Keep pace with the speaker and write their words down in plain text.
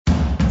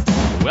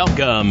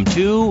Welcome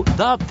to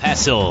The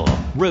Pestle,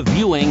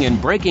 reviewing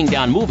and breaking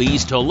down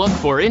movies to look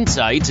for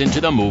insights into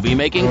the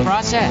movie-making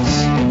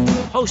process.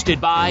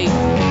 Hosted by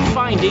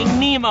Finding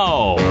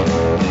Nemo.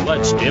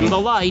 Let's dim the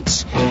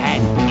lights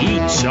and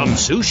eat some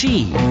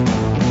sushi.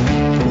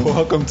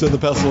 Welcome to The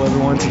Pestle,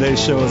 everyone.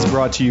 Today's show is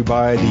brought to you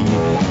by the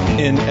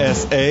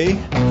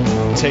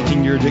NSA,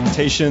 taking your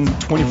dictation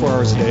 24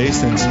 hours a day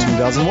since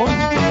 2001.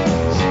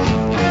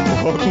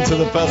 Welcome to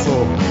The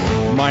Pestle.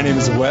 My name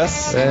is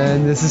Wes.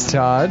 And this is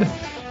Todd.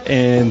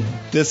 And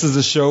this is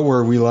a show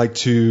where we like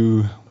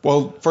to,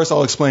 well, first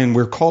I'll explain.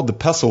 We're called The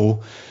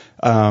Pestle,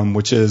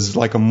 which is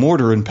like a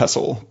mortar and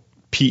pestle.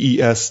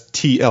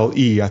 Pestle.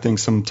 I think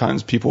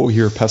sometimes people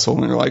hear pestle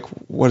and they're like,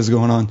 what is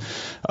going on?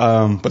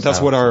 But that's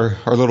what our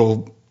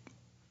little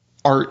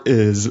art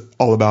is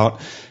all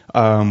about.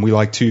 We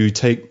like to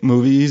take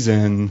movies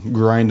and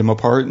grind them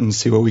apart and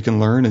see what we can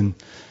learn and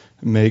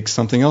make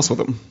something else with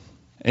them.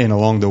 And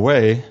along the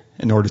way,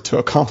 in order to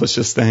accomplish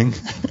this thing,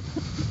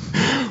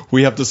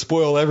 we have to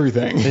spoil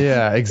everything.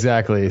 Yeah,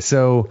 exactly.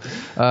 So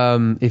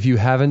if you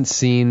haven't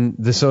seen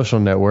The Social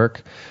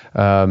Network,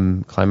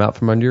 climb out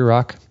from under your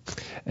rock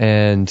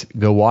and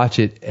go watch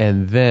it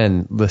and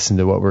then listen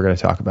to what we're going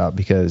to talk about,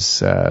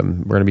 because we're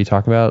going to be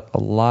talking about a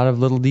lot of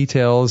little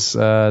details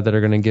that are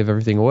going to give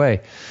everything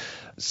away.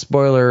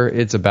 Spoiler,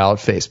 it's about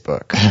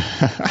Facebook.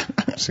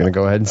 I'm just going to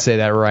go ahead and say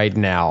that right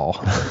now.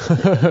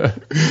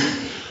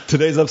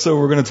 Today's episode,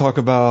 we're going to talk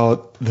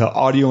about the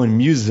audio and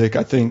music.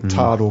 I think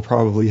Todd will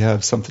probably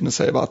have something to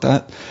say about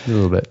that. A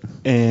little bit.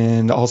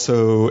 And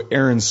also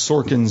Aaron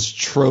Sorkin's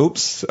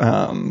tropes,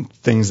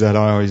 things that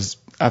I always,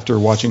 after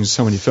watching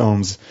so many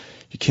films,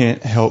 you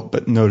can't help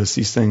but notice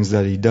these things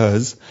that he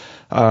does.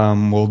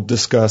 We'll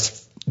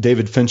discuss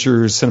David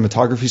Fincher's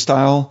cinematography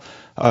style,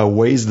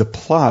 ways the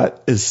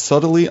plot is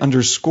subtly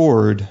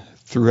underscored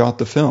throughout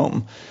the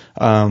film.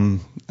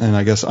 And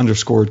I guess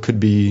underscored could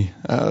be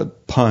a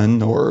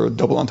pun or a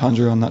double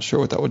entendre. I'm not sure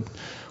what that would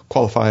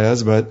qualify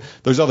as, but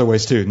there's other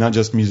ways too, not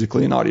just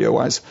musically and audio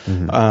wise.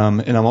 And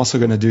I'm also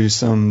going to do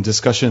some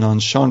discussion on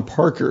Sean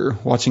Parker.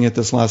 Watching it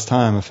this last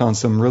time, I found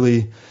some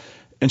really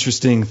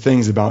interesting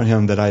things about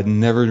him that I'd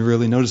never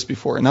really noticed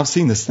before. And I've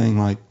seen this thing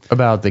like...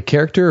 About the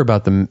character or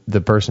about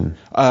the person?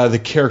 The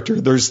character.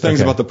 There's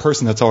things about the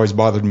person that's always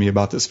bothered me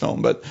about this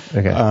film, but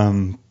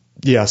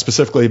yeah,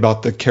 specifically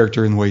about the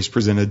character and the way he's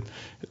presented.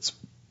 It's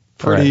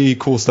pretty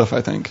cool stuff,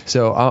 I think.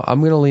 So I'm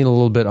going to lean a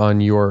little bit on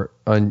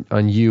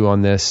you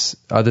on this,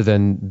 other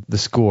than the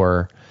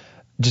score,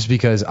 just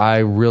because I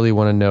really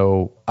want to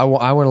know. I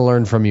want to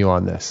learn from you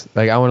on this.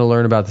 Like, I want to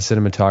learn about the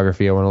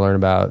cinematography. I want to learn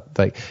about,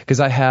 like, because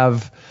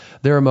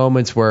there are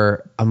moments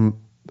where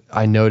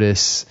I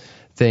notice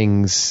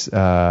things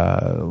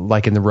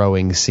like in the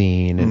rowing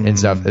scene and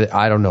stuff.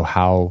 I don't know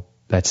how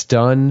that's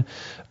done,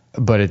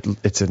 but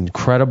it's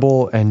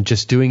incredible. And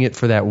just doing it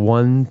for that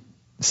one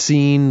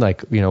scene,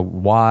 like,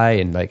 why,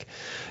 and like,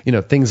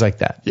 things like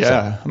that.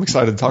 Yeah, so, I'm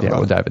excited to talk about it.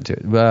 We'll dive into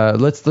it.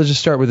 Let's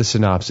just start with a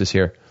synopsis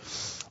here.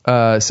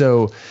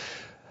 So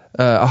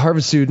a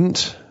Harvard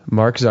student,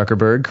 Mark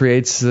Zuckerberg,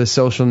 creates the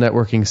social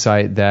networking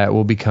site that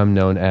will become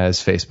known as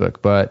Facebook,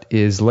 but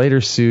is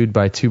later sued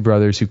by two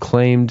brothers who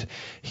claimed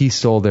he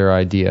stole their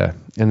idea,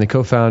 and the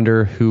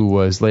co-founder, who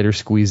was later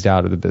squeezed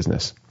out of the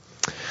business.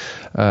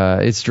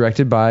 It's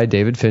directed by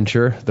David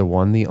Fincher, the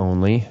one, the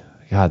only.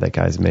 God, that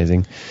guy's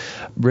amazing.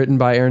 Written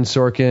by Aaron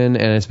Sorkin, and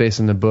it's based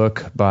on the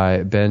book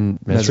by Ben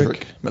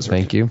Mesrick.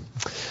 Thank you.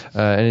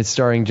 And it's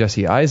starring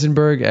Jesse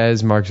Eisenberg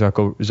as Mark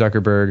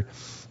Zuckerberg,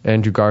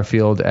 Andrew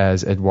Garfield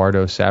as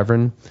Eduardo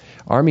Saverin,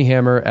 Armie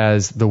Hammer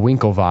as the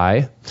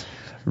Winklevi,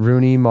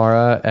 Rooney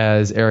Mara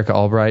as Erica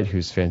Albright,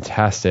 who's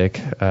fantastic,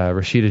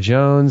 Rashida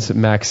Jones,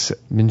 Max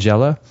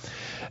Minghella,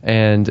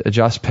 and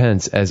Josh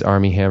Pence as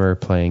Armie Hammer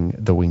playing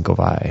the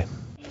Winklevi.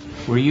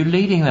 Were you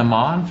leading them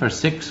on for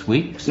 6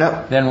 weeks?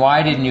 No. Then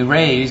why didn't you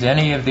raise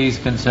any of these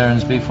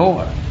concerns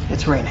before?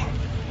 It's raining.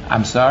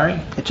 I'm sorry?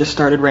 It just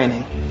started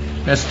raining.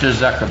 Mr.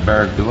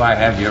 Zuckerberg, do I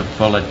have your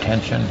full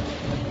attention?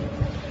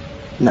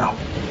 No.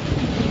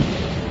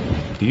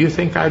 Do you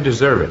think I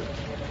deserve it?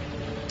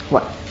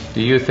 What?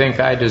 Do you think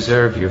I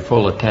deserve your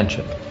full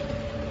attention?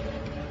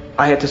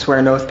 I had to swear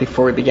an oath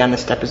before we began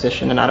this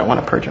deposition, and I don't want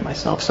to perjure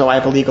myself, so I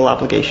have a legal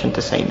obligation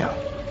to say no.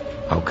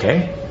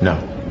 Okay,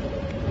 no.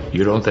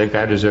 You don't think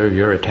I deserve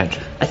your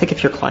attention? I think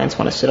if your clients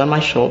want to sit on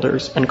my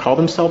shoulders and call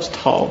themselves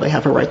tall, they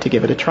have a right to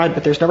give it a try,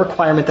 but there's no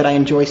requirement that I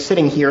enjoy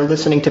sitting here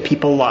listening to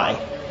people lie.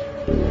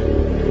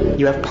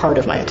 You have part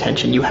of my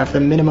attention. You have the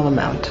minimum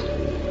amount.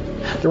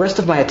 The rest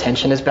of my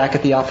attention is back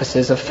at the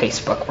offices of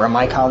Facebook, where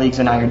my colleagues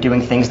and I are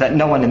doing things that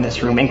no one in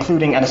this room,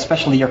 including and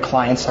especially your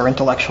clients, are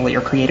intellectually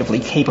or creatively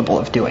capable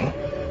of doing.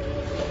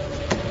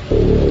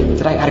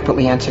 Did I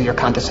adequately answer your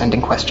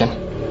condescending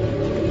question?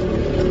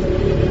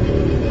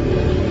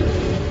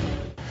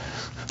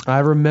 I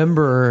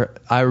remember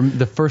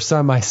the first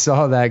time I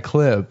saw that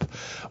clip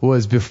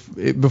was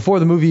before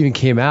the movie even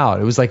came out.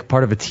 It was like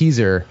part of a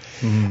teaser.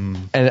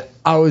 And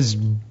I was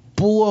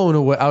blown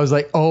away. I was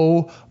like,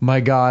 oh my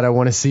God, I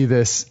want to see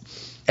this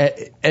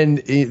And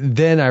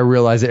then I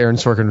realized that Aaron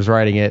Sorkin was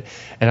writing it,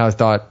 and I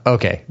thought,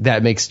 okay,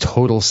 that makes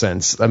total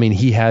sense. I mean,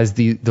 he has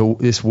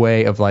this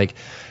way of like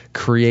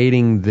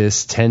creating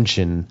this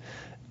tension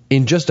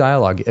in just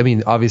dialogue. I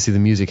mean, obviously the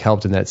music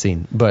helped in that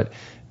scene, but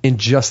in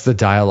just the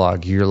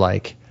dialogue, you're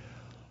like,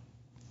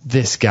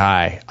 this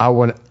guy, I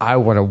want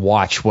to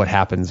watch what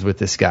happens with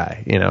this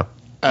guy, you know?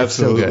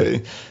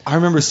 Absolutely. So I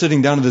remember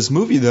sitting down to this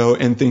movie though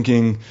and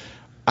thinking,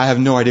 I have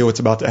no idea what's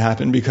about to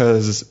happen,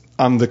 because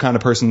I'm the kind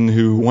of person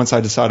who, once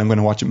I decide I'm going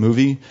to watch a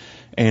movie,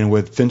 and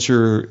with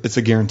Fincher, it's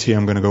a guarantee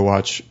I'm going to go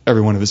watch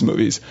every one of his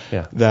movies,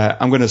 that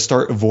I'm going to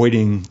start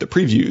avoiding the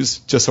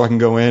previews just so I can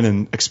go in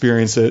and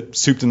experience it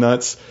soup to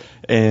nuts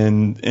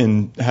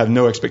and have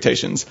no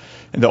expectations.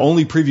 And the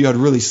only preview I'd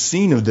really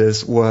seen of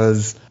this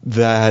was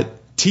that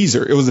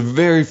teaser. It was the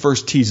very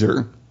first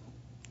teaser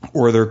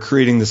where they're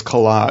creating this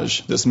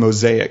collage, this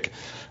mosaic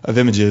of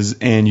images,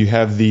 and you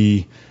have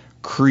the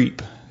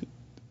Creep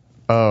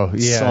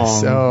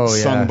song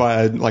sung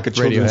by like a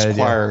children's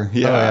choir.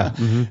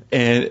 And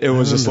it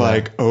was just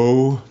like,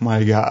 oh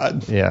my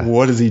God,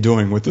 what is he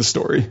doing with this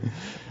story?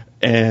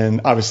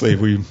 And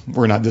obviously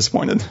we're not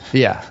disappointed.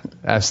 Yeah,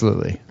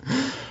 absolutely.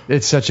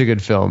 It's such a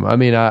good film. I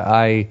mean,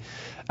 I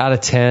out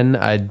of 10,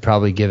 I'd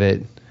probably give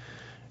it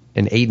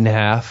an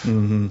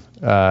 8.5.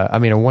 I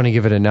mean, I want to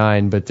give it a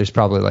 9, but there's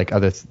probably like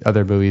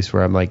other movies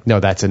where I'm like, no,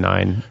 that's a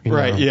 9.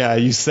 Right? Know? Yeah,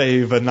 you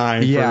save a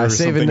 9 for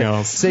something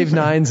else. Save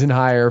 9s and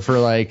higher for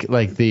like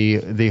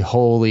the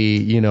holy,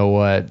 you know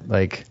what,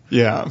 like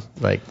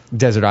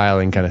desert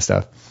island kind of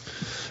stuff.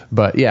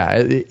 But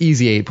yeah,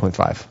 easy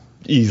 8.5.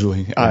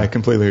 Easily, I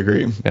completely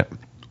agree. Yeah.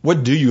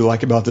 What do you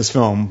like about this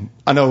film?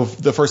 I know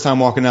the first time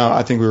walking out,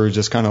 I think we were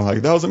just kind of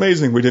like, that was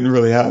amazing. We didn't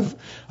really have,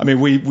 I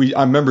mean,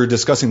 I remember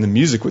discussing the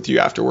music with you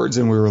afterwards,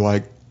 and we were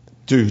like,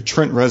 dude,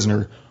 Trent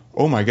Reznor,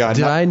 oh my God.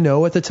 Did I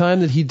know at the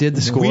time that he did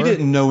the score? We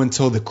didn't know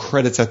until the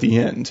credits at the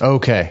end.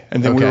 Okay.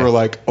 And then we were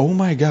like, oh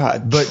my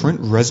God, but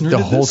Trent Reznor did this?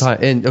 The whole time.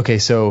 And okay,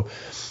 so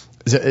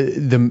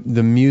the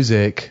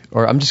music,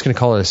 or I'm just going to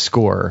call it a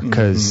score,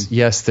 because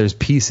yes, there's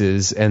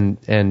pieces and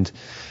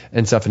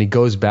stuff, and he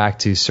goes back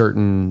to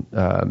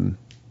certain,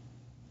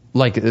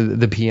 like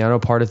the piano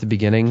part at the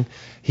beginning,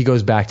 he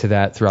goes back to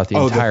that throughout the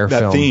entire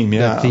film. That theme,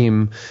 yeah. That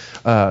theme.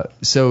 But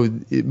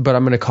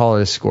I'm going to call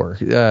it a score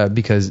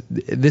because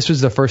this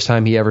was the first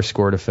time he ever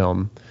scored a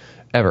film,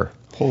 ever.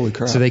 Holy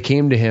crap! So they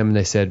came to him and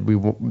they said, "We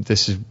want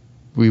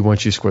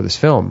you to score this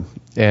film,"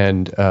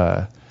 and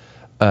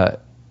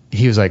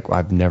he was like,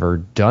 "I've never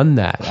done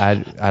that.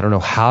 I don't know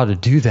how to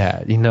do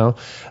that, you know."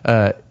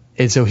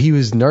 And so he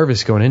was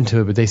nervous going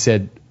into it, but they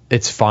said,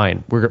 it's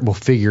fine. We'll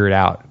figure it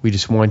out. We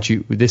just want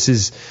you. This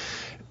is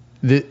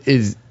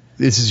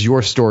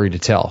your story to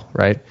tell,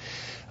 right?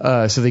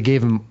 So they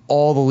gave him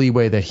all the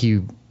leeway that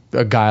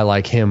a guy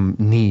like him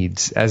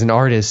needs. As an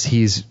artist,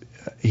 he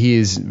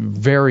is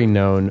very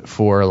known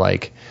for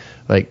like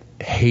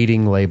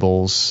hating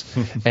labels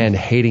and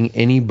hating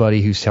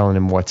anybody who's telling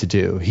him what to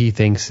do. He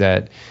thinks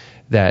that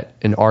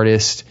an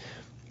artist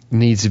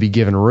needs to be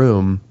given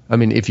room. I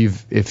mean,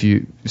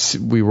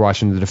 we were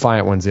watching the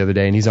Defiant ones the other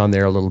day, and he's on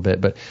there a little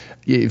bit, but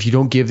if you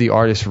don't give the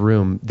artist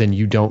room, then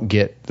you don't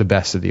get the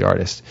best of the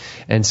artist.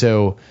 And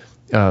so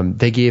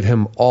they gave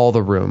him all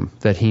the room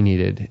that he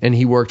needed, and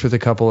he worked with a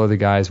couple other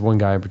guys, one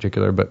guy in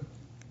particular, but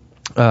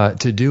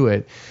to do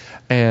it.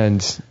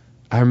 And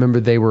I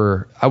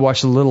remember I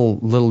watched a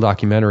little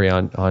documentary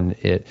on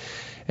it,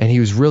 and he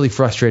was really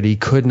frustrated. He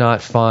could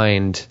not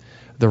find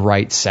the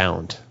right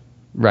sound.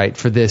 Right,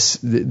 for this,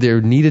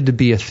 there needed to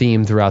be a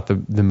theme throughout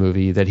the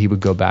movie that he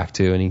would go back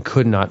to, and he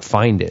could not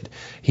find it.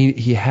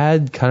 He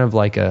had kind of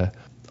like a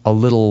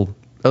little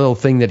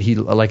thing that he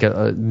like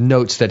a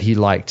notes that he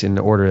liked in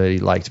the order that he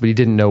liked, but he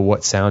didn't know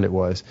what sound it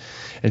was,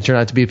 and it turned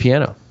out to be a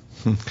piano.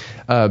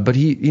 But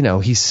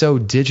he's so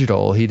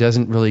digital, he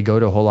doesn't really go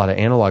to a whole lot of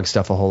analog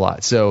stuff a whole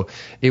lot. So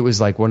it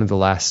was like one of the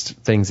last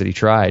things that he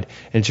tried,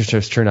 and it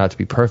just turned out to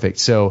be perfect.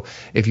 So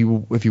if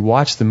you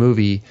watch the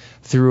movie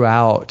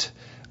throughout.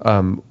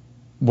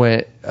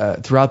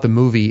 Throughout the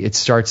movie, it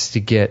starts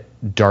to get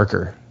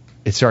darker.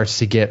 It starts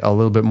to get a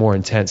little bit more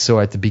intense. So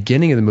at the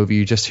beginning of the movie,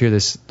 you just hear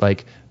this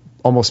like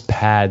almost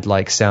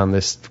pad-like sound,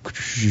 this,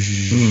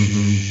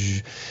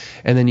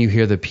 and then you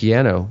hear the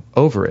piano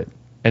over it,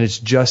 and it's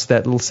just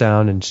that little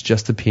sound, and it's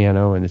just the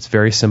piano, and it's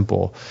very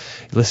simple.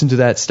 You listen to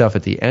that stuff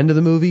at the end of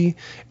the movie,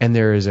 and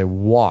there is a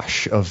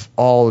wash of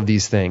all of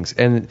these things.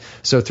 And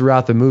so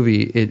throughout the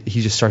movie,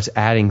 he just starts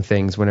adding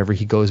things whenever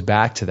he goes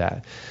back to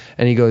that.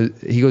 And he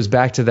goes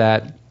back to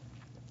that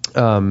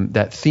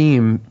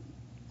theme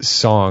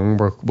song,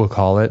 we'll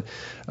call it,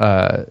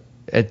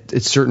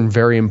 at certain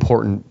very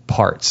important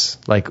parts.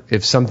 Like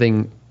if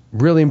something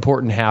really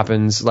important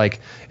happens, like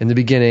in the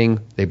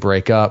beginning, they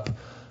break up,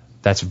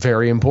 that's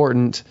very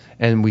important,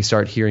 and we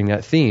start hearing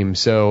that theme.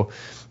 So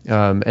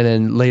And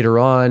then later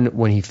on,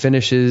 when he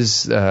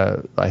finishes,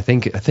 I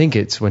think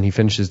it's when he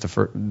finishes the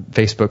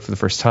Facebook for the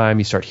first time,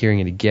 you start hearing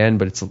it again,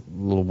 but it's a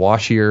little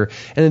washier.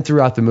 And then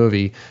throughout the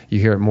movie, you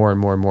hear it more and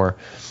more and more.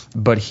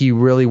 But he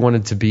really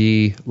wanted to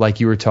be, like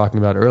you were talking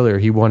about earlier,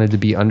 he wanted to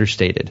be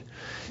understated.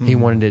 Mm-hmm. He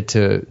wanted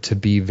it to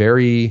be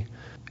very.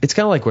 It's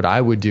kind of like what I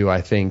would do,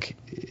 I think,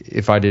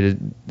 if I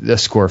did a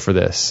score for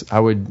this. I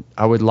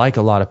would like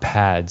a lot of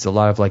pads, a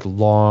lot of like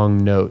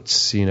long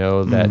notes,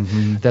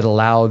 that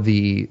allow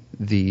the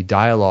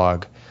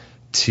dialogue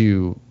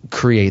to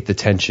create the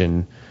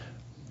tension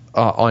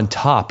on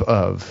top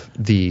of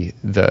the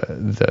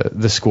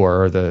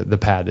score or the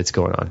pad that's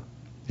going on.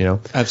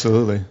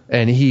 Absolutely.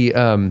 And he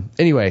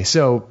anyway,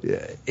 so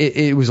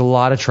it was a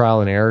lot of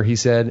trial and error, he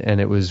said, and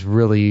it was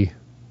really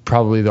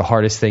probably the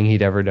hardest thing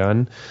he'd ever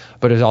done,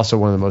 but it's also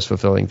one of the most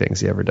fulfilling things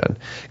he ever done,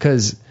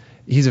 because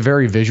he's a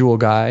very visual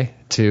guy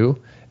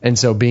too, and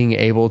so being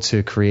able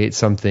to create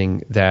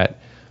something that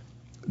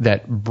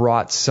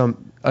brought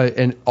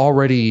an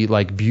already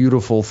like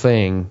beautiful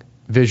thing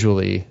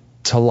visually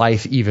to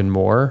life even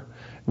more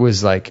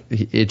was like,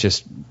 it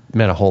just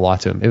meant a whole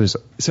lot to him. It's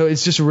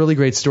just a really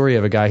great story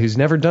of a guy who's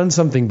never done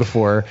something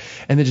before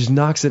and then just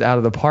knocks it out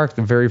of the park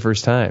the very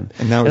first time.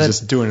 And now he's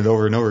just doing it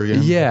over and over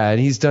again. Yeah, and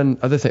he's done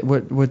other things.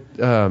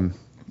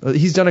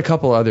 He's done a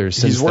couple others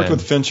since He's worked then.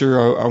 with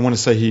Fincher. I want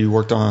to say he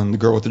worked on The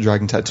Girl with the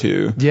Dragon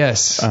Tattoo.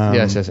 Yes.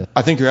 Yes.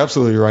 I think you're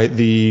absolutely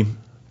right.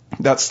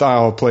 That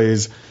style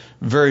plays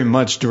very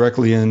much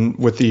directly in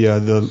with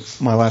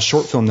my last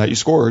short film that you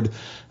scored,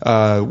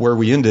 Where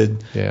We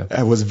Ended. Yeah.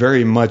 It was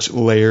very much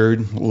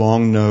layered,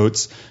 long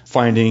notes,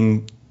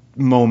 finding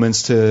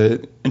moments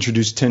to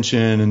introduce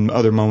tension and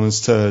other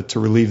moments to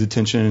relieve the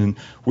tension. And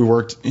we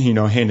worked,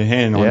 hand in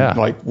hand on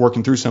like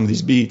working through some of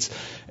these beats.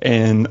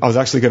 And I was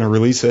actually going to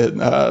release it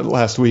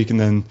last week, and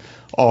then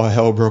all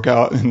hell broke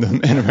out in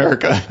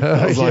America.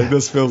 I was like,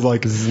 this feels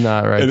like this is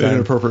not right. An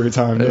inappropriate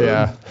time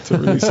to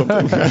release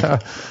something.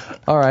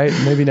 All right,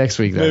 maybe next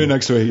week then. Maybe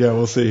next week, yeah,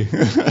 we'll see.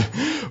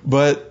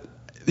 But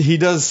he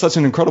does such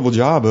an incredible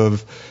job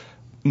of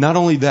not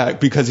only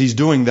that, because he's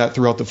doing that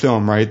throughout the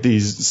film, right?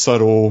 These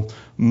subtle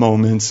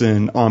moments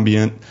and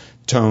ambient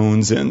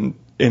tones, and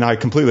I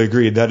completely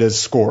agree, that is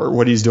score.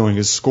 What he's doing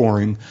is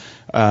scoring.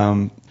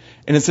 And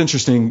it's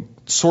interesting,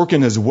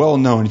 Sorkin is well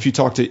known. If you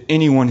talk to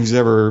anyone who's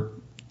ever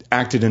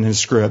acted in his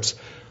scripts,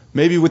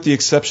 maybe with the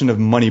exception of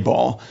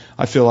Moneyball,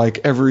 I feel like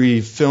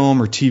every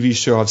film or TV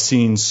show I've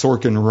seen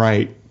Sorkin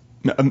write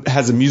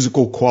has a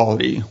musical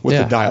quality with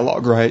the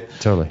dialogue, right?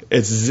 Totally.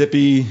 It's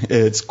zippy,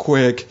 it's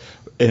quick,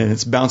 and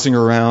it's bouncing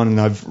around. And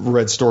I've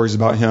read stories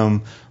about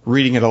him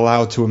reading it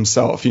aloud to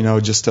himself,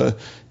 just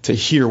to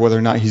hear whether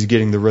or not he's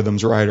getting the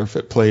rhythms right or if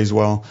it plays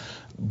well.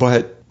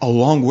 But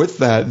along with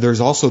that, there's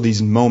also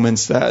these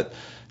moments that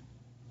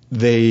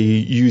they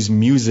use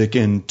music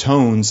and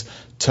tones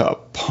to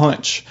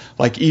punch.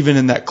 Like even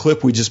in that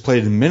clip we just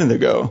played a minute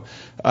ago,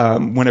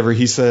 whenever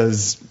he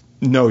says,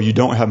 "No, you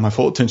don't have my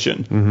full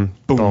attention." Mm-hmm.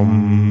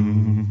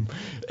 Boom.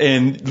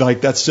 And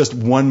like that's just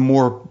one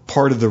more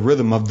part of the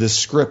rhythm of this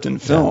script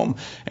and film.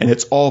 Yeah. And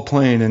it's all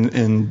playing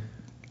and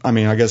I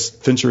mean, I guess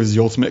Fincher is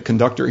the ultimate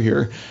conductor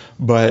here,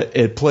 but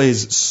it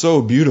plays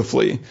so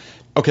beautifully.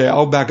 Okay,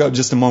 I'll back up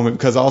just a moment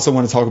because I also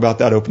want to talk about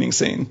that opening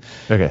scene.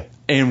 Okay.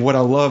 And what I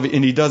love,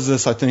 and he does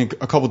this, I think,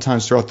 a couple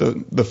times throughout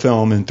the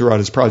film and throughout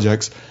his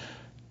projects,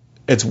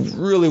 it's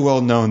really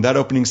well known, that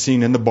opening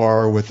scene in the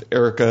bar with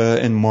Erica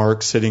and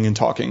Mark sitting and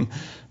talking.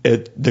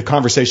 The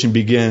conversation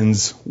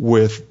begins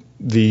with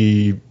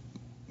the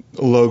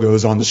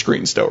logos on the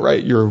screen still,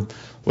 right? You're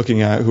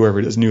looking at whoever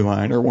it is, New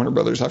Line or Warner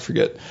Brothers, I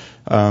forget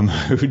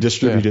who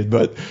distributed,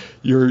 but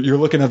you're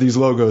looking at these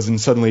logos and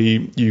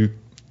suddenly you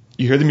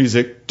hear the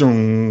music,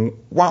 dun,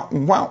 wow,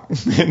 wow,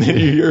 and then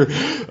you hear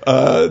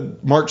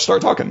Mark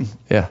start talking.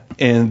 Yeah.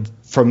 And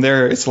from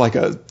there, it's like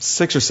a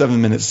 6 or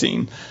 7 minute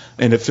scene,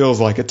 and it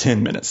feels like a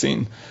 10-minute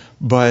scene.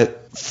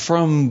 But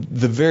from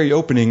the very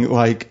opening,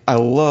 like, I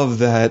love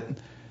that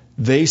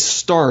they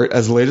start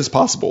as late as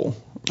possible,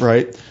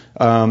 right?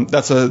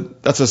 That's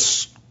a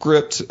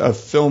script, a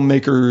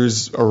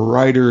filmmaker's, a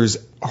writer's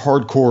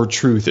hardcore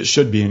truth, it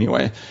should be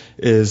anyway,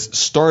 is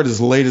start as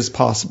late as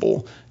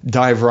possible,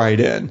 dive right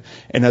in.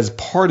 And as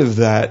part of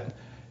that,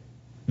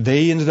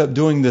 they ended up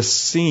doing this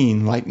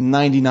scene like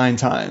 99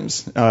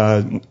 times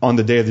on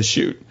the day of the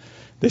shoot.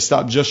 They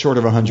stopped just short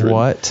of 100.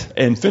 What?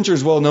 And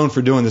Fincher's well known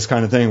for doing this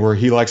kind of thing where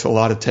he likes a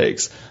lot of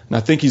takes. And I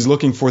think he's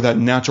looking for that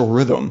natural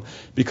rhythm.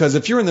 Because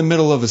if you're in the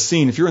middle of a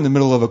scene, if you're in the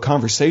middle of a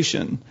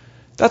conversation,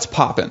 that's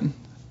popping.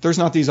 There's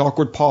not these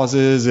awkward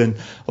pauses, and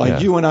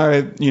like you and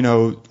I,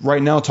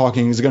 right now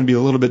talking is going to be a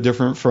little bit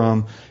different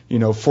from,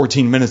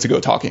 14 minutes ago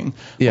talking.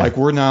 Yeah. Like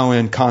we're now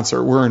in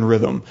concert, we're in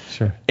rhythm.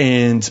 Sure.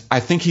 And I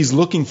think he's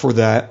looking for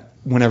that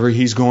whenever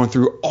he's going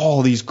through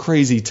all these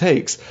crazy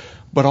takes.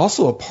 But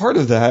also a part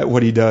of that,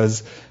 what he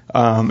does,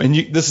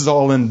 this is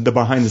all in the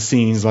behind the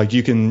scenes. Like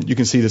you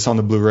can see this on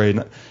the Blu-ray,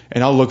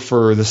 and I'll look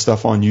for this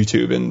stuff on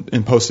YouTube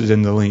and post it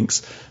in the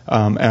links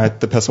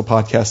at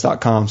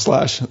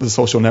thepesselpodcast.com/the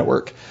social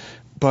network.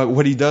 But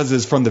what he does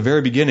is from the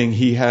very beginning,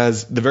 he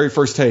has the very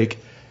first take,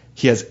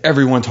 he has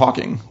everyone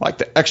talking, like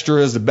the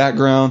extras, the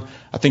background.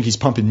 I think he's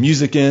pumping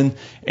music in,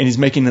 and he's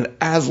making it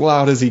as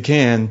loud as he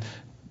can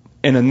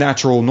in a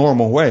natural,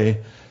 normal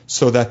way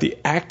so that the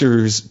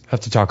actors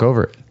have to talk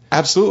over it.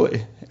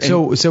 Absolutely.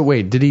 So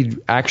wait, did he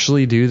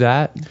actually do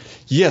that?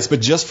 Yes,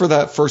 but just for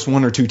that first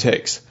 1 or 2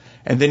 takes.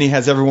 And then he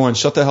has everyone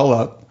shut the hell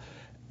up.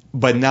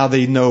 But now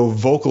they know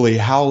vocally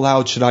how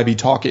loud should I be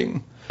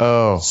talking.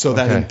 Oh, so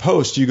that in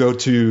post you go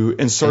to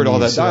insert all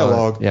that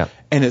dialogue,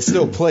 and it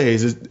still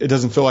plays. It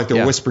doesn't feel like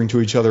they're whispering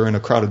to each other in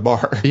a crowded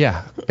bar.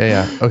 Yeah.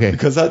 Okay.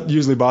 Because that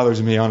usually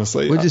bothers me,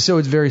 honestly. So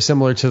it's very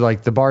similar to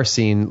like the bar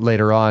scene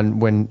later on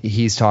when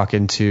he's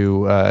talking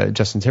to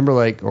Justin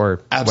Timberlake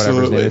or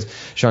whatever his name is,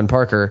 Sean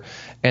Parker,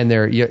 and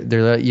they're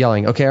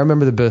yelling. Okay, I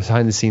remember the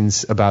behind the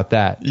scenes about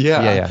that.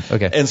 Yeah.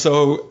 Okay. And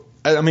so,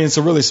 I mean, it's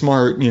a really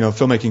smart,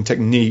 filmmaking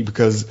technique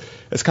because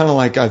it's kind of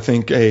like, I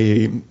think,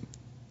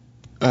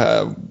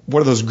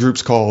 what are those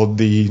groups called?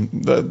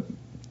 The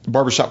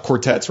barbershop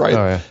quartets, right?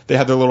 Oh, yeah. They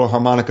have their little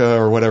harmonica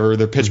or whatever,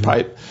 their pitch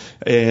pipe,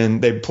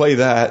 and they play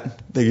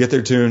that, they get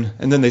their tune,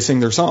 and then they sing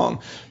their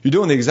song. You're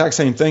doing the exact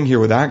same thing here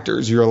with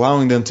actors. You're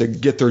allowing them to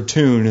get their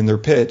tune and their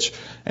pitch,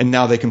 and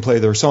now they can play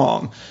their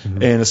song.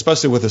 And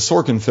especially with a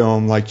Sorkin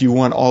film, like you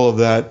want all of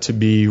that to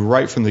be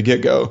right from the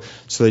get-go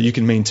so that you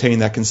can maintain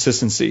that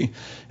consistency.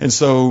 And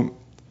so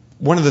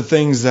one of the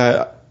things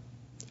that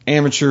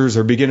amateurs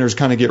or beginners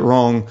kind of get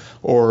wrong,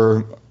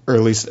 or at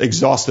least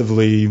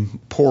exhaustively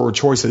poor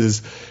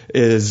choices,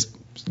 is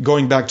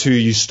going back to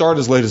you start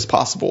as late as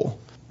possible.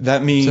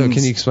 That means. So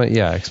can you explain?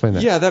 Yeah, explain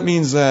that. Yeah, that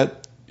means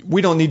that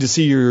we don't need to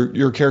see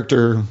your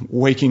character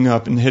waking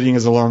up and hitting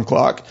his alarm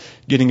clock,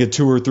 getting a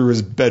tour through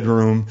his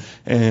bedroom,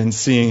 and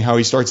seeing how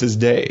he starts his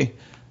day.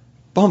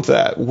 Bump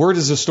that. Where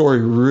does the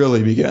story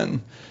really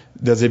begin?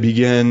 Does it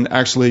begin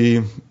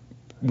actually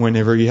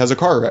whenever he has a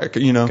car wreck?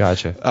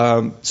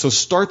 Gotcha. So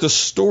start the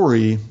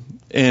story,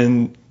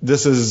 and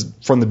this is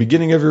from the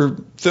beginning of your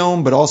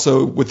film, but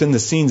also within the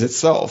scenes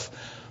itself.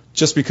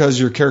 Just because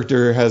your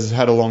character has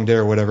had a long day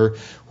or whatever,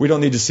 we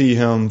don't need to see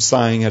him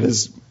sighing at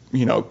his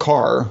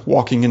car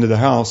walking into the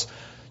house.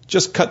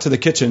 Just cut to the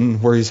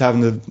kitchen where he's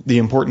having the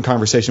important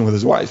conversation with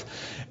his wife.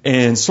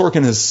 And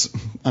Sorkin is,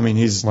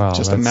 he's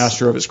just a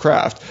master of his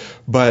craft.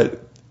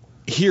 But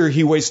here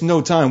he wastes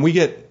no time.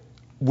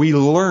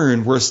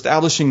 We're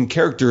establishing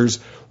characters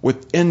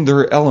within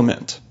their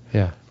element.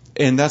 Yeah.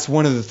 And that's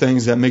one of the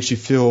things that makes you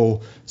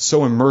feel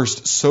so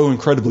immersed so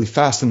incredibly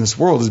fast in this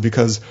world, is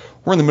because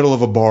we're in the middle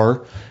of a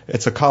bar.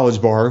 It's a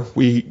college bar.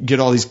 We get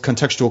all these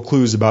contextual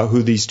clues about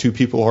who these two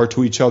people are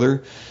to each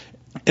other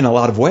in a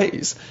lot of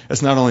ways.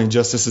 It's not only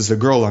just this is a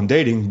girl I'm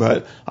dating,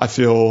 but I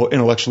feel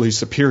intellectually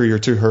superior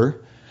to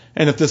her.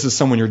 And if this is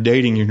someone you're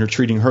dating and you're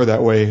treating her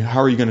that way,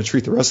 how are you going to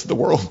treat the rest of the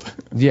world?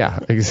 Yeah.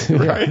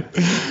 Right.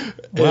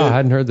 Wow, I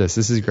hadn't heard this.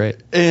 This is great.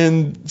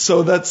 And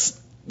so that's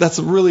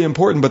really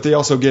important, but they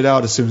also get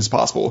out as soon as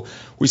possible.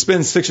 We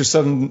spend 6 or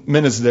 7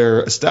 minutes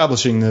there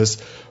establishing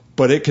this,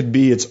 but it could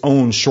be its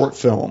own short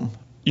film.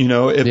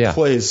 It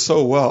plays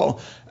so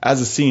well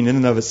as a scene in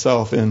and of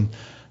itself. And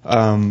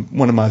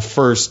one of my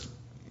first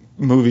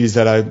movies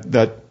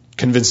that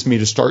convinced me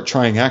to start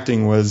trying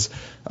acting was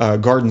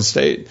Garden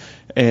State.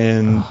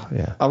 And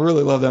I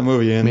really love that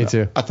movie. And me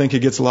too. I think it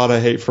gets a lot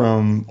of hate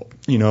from,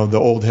 the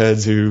old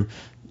heads who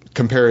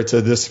compare it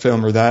to this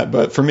film or that.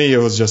 But for me, it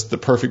was just the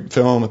perfect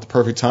film at the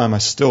perfect time. I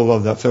still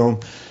love that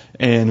film.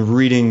 And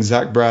reading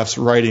Zach Braff's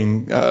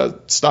writing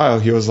style,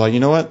 he was like,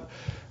 you know what?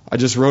 I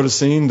just wrote a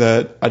scene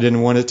that I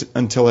didn't want it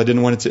until I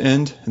didn't want it to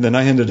end, and then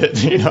I ended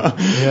it.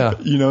 Yeah.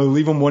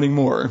 Leave them wanting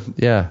more.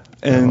 Yeah.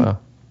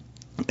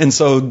 And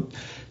so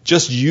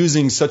just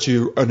using such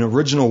an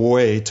original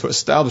way to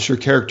establish your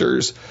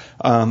characters.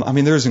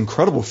 There's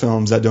incredible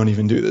films that don't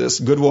even do this.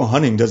 Good Will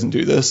Hunting doesn't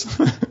do this.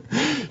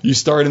 You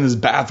start in this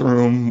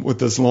bathroom with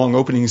this long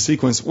opening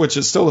sequence, which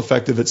is still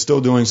effective. It's still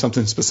doing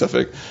something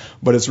specific,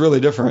 but it's really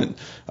different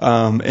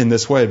in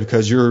this way,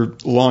 because you're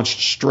launched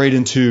straight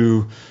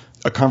into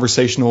a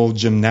conversational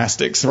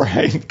gymnastics,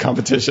 right,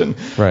 competition.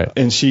 Right.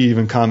 And she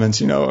even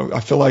comments, I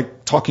feel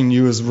like talking to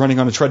you is running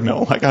on a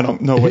treadmill. Like, I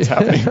don't know what's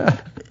happening.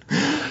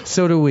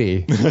 So do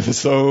we.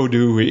 So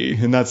do we.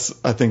 And that's,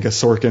 I think, a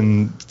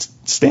Sorkin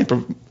stamp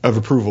of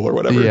approval or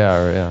whatever.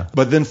 Yeah.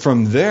 But then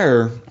from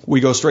there,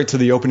 we go straight to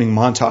the opening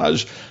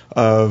montage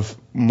of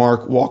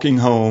Mark walking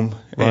home.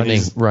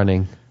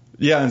 Running.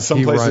 Yeah, in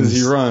some places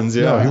he runs.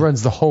 Yeah. No, he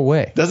runs the whole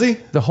way. Does he?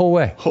 The whole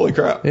way. Holy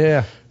crap.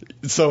 Yeah.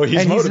 So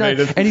he's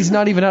motivated. And he's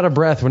not even out of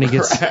breath when he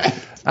gets... Right.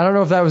 I don't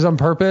know if that was on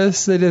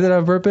purpose. They did that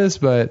on purpose,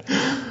 but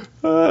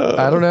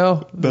I don't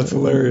know. That's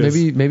hilarious.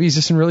 Maybe he's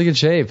just in really good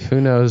shape.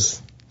 Who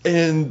knows?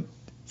 And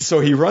so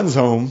he runs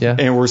home,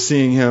 and we're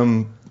seeing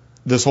him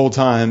this whole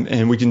time,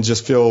 and we can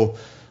just feel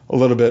a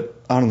little bit,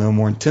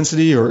 more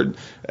intensity,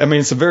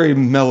 it's a very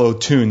mellow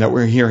tune that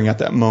we're hearing at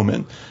that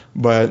moment,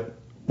 but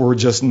we're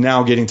just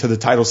now getting to the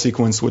title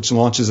sequence, which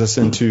launches us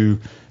into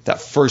that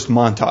first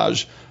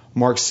montage.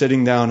 Mark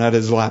sitting down at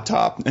his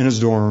laptop in his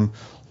dorm,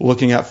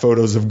 looking at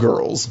photos of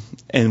girls,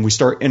 and we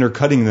start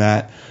intercutting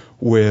that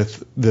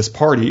with this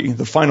party,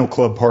 the final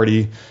club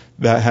party,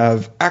 that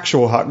have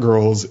actual hot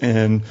girls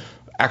and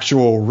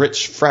actual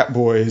rich frat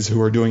boys who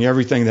are doing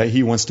everything that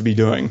he wants to be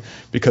doing,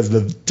 because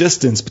the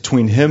distance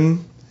between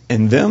him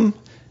and them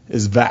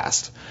is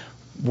vast.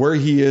 Where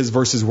he is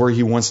versus where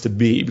he wants to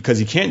be, because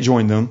he can't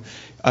join them.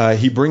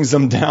 He brings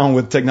them down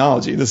with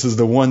technology. This is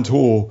the one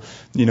tool,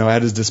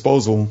 at his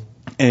disposal.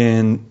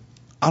 And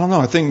I don't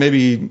know, I think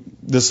maybe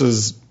this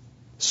is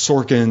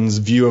Sorkin's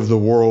view of the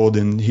world,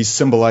 and he's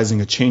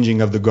symbolizing a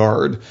changing of the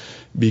guard,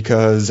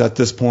 because at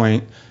this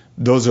point,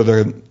 those are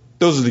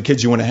the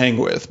kids you want to hang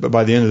with. But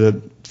by the end of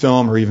the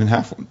film, or even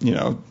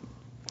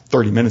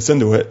 30 minutes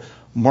into it,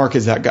 Mark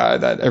is that guy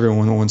that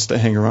everyone wants to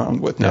hang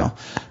around with now.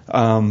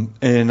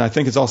 And I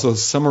think it's also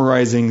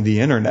summarizing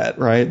the internet,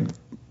 right?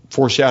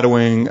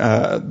 Foreshadowing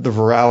the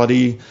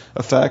virality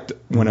effect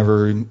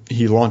whenever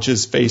he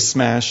launches Face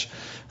Smash.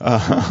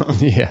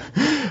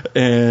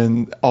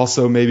 And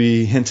also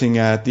maybe hinting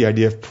at the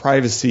idea of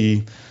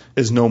privacy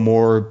is no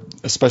more,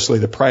 especially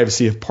the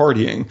privacy of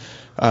partying.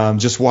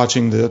 Just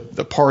watching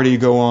the party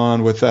go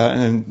on with that,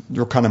 and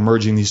you're kind of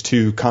merging these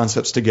two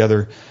concepts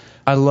together.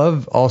 I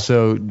love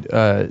also,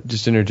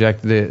 just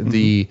interject,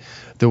 the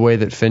way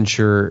that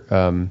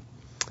Fincher,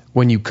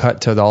 when you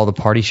cut to all the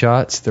party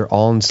shots, they're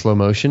all in slow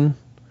motion.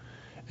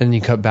 And then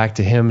you cut back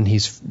to him, and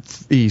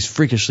he's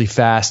freakishly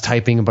fast,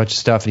 typing a bunch of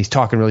stuff, and he's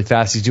talking really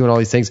fast. He's doing all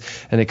these things,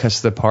 and it cuts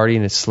to the party,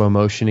 and it's slow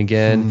motion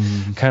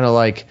again. Kind of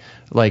like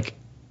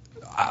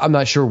I'm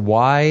not sure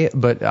why,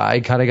 but I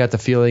kind of got the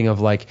feeling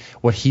of like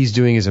what he's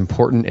doing is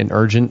important and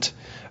urgent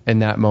in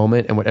that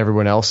moment, and what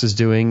everyone else is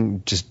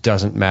doing just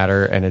doesn't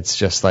matter. And it's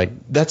just like,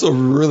 that's a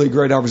really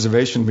great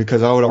observation,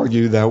 because I would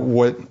argue that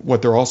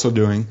what they're also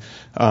doing,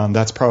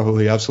 that's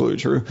probably absolutely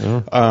true.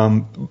 Yeah.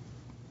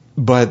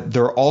 But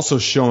they're also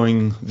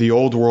showing the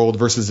old world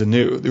versus the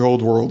new. The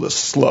old world is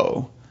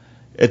slow.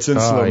 It's in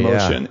slow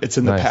motion. It's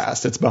in the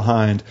past. It's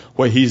behind.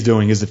 What he's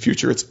doing is the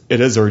future.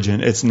 It is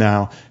urgent. It's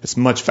now. It's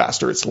much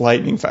faster. It's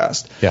lightning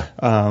fast. Yeah.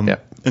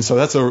 And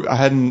so I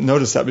hadn't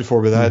noticed that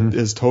before, but that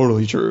is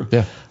totally true.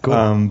 Yeah.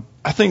 Cool.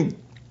 I think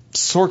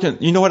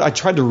Sorkin, you know what? I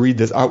tried to read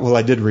this.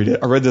 I did read it.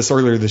 I read this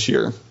earlier this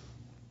year.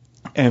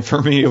 And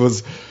for me, it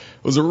was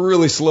a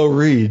really slow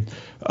read,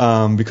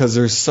 because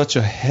there's such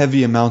a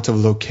heavy amount of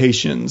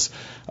locations,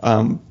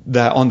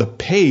 that on the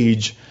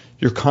page,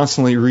 you're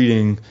constantly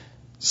reading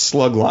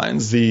slug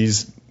lines,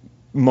 these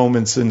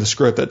moments in the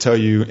script that tell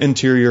you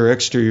interior,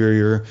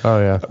 exterior,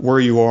 where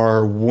you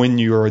are, when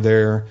you are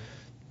there,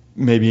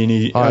 maybe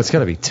any. Oh, it's got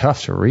to be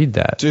tough to read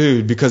that,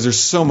 dude, because there's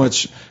so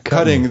much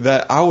cutting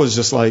that I was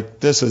just like,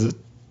 this is a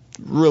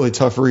really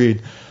tough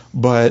read,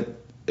 but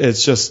it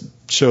just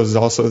shows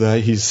also that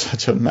he's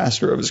such a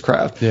master of his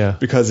craft. Yeah,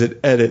 because it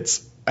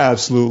edits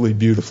absolutely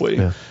beautifully.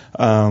 Yeah.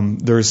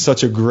 There's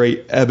such a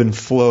great ebb and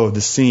flow of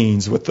the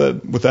scenes with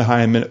the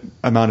high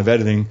amount of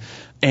editing.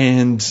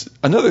 And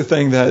another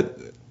thing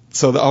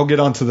I'll get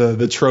onto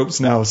the tropes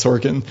now of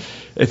Sorkin.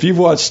 If you've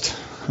watched,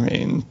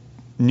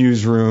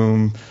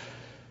 Newsroom,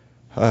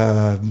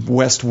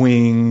 West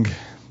Wing,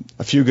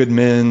 A Few Good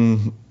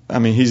Men,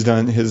 he's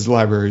done, his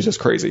library is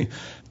just crazy.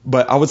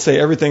 But I would say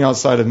everything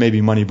outside of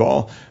maybe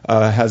Moneyball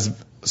has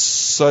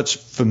such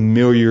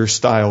familiar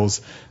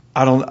styles.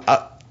 I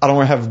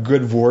don't have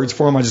good words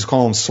for them. I just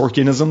call them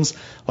Sorkinisms.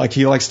 Like,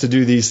 he likes to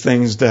do these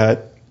things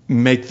that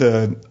make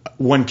the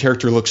one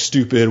character look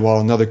stupid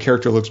while another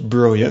character looks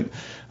brilliant.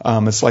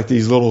 It's like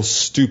these little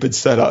stupid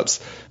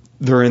setups.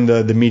 They're in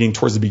the meeting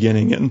towards the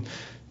beginning, and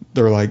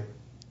they're like,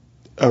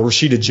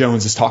 Rashida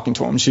Jones is talking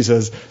to him. She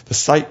says, the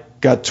site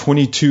got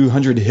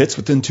 2,200 hits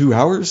within 2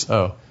 hours.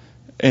 Oh.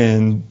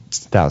 And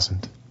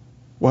 1,000.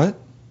 What?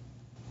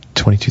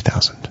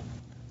 22,000.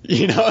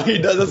 He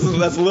does.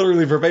 That's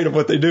literally verbatim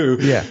what they do.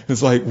 Yeah.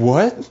 It's like,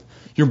 what?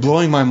 You're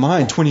blowing my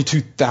mind.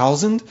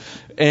 22,000?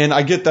 And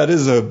I get that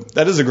is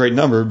a great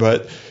number,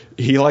 but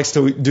he likes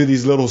to do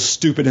these little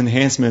stupid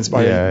enhancements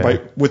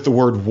with the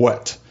word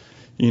what,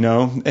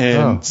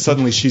 and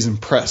suddenly she's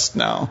impressed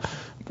now.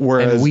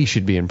 Whereas, and we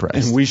should be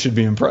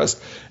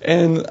impressed.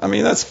 And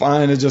that's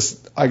fine.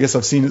 I guess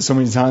I've seen it so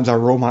many times I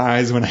roll my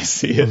eyes when I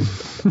see it.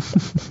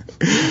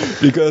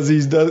 Because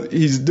he's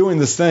doing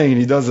this thing, and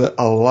he does it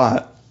a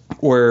lot,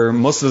 where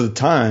most of the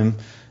time,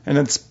 and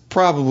it's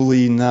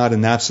probably not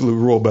an absolute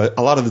rule, but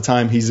a lot of the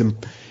time he's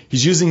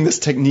using this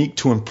technique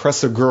to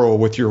impress a girl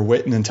with your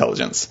wit and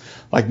intelligence.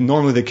 Like,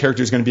 normally the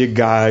character is going to be a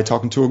guy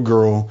talking to a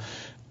girl,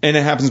 and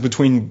it happens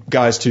between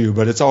guys too,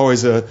 but it's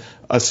always a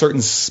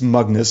certain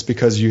smugness,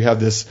 because you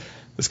have this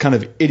kind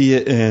of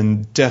idiot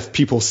and deaf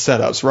people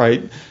setups,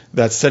 right?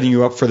 That's setting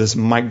you up for this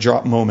mic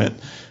drop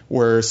moment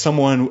where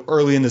someone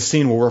early in the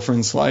scene will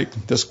reference like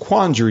this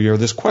quandary or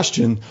this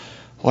question.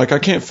 Like, I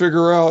can't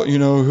figure out,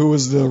 who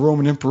was the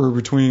Roman emperor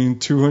between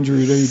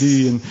 200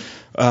 AD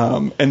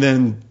and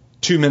then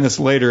 2 minutes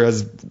later,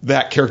 as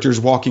that character is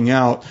walking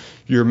out,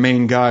 your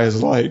main guy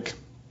is like,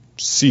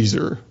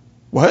 Caesar.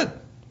 What?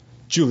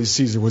 Julius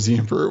Caesar was the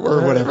emperor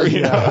or whatever,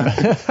 you know.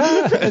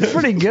 It's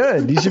pretty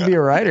good. You should be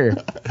a writer.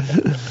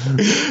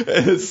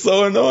 It's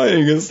so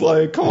annoying. It's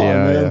like, come on,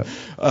 man.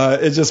 Yeah.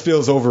 It just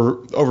feels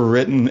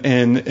overwritten.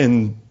 And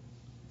in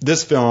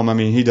this film, I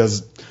mean, he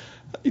does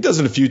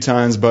it a few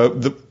times,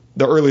 but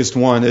the earliest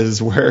one is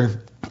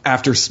where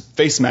after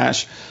Face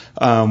Smash,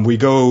 we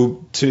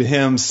go to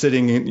him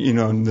sitting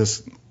in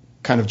this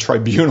kind of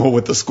tribunal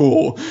with the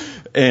school,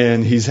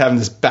 and he's having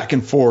this back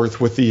and forth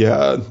with the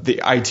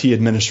IT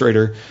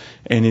administrator,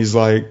 and he's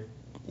like,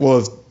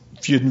 well,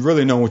 if you'd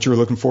really known what you were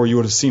looking for, you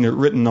would have seen it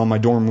written on my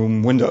dorm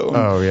room window.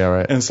 Oh, yeah,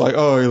 right. And it's like,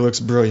 oh, he looks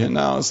brilliant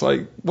now. It's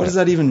like, what does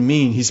that even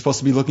mean? He's supposed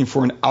to be looking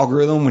for an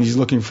algorithm when he's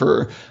looking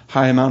for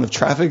high amount of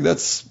traffic?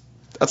 That's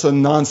a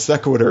non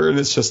sequitur, and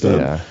it's just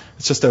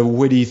a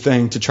witty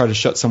thing to try to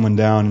shut someone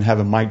down and have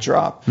a mic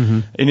drop.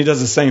 Mm-hmm. And he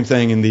does the same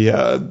thing in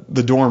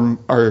the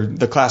dorm or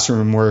the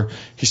classroom where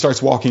he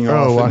starts walking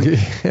off.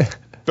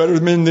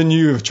 Better men than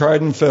you have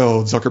tried and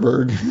failed,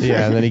 Zuckerberg.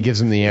 Yeah, and then he gives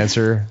him the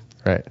answer.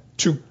 Right.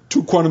 Two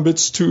quantum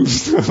bits, two.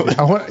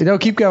 No,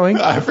 keep going.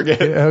 I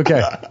forget.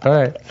 Okay. All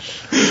right.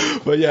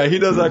 But yeah, he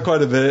does that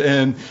quite a bit.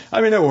 And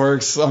I mean, it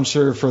works. I'm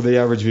sure for the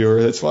average viewer,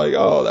 it's like,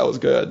 oh, that was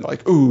good.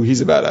 Like, ooh,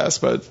 he's a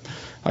badass. But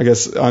I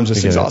guess I'm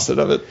just exhausted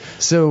of it.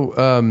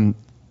 So,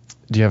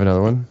 do you have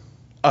another one?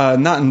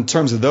 Not in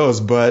terms of those,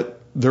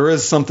 but there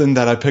is something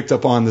that I picked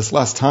up on this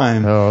last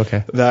time. Oh,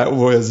 okay.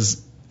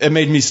 It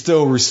made me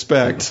still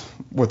respect,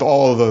 with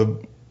all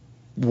the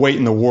weight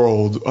in the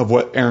world, of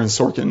what Aaron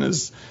Sorkin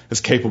is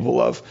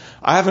capable of.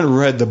 I haven't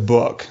read the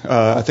book.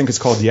 I think it's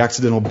called The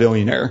Accidental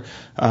Billionaire.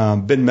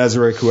 Ben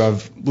Mesrick, who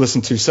I've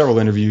listened to several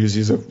interviews,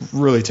 he's a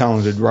really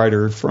talented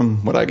writer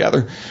from what I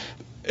gather.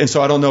 And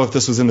so I don't know if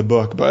this was in the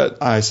book,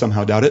 but I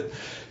somehow doubt it.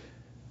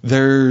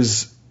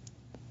 There's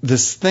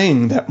this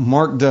thing that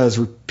Mark does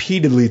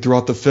repeatedly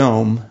throughout the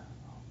film,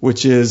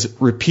 which is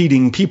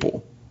repeating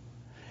people.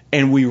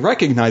 And we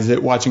recognize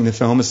it watching the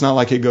film. It's not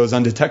like it goes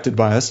undetected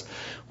by us.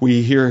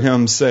 We hear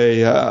him say,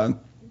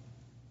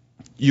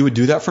 you would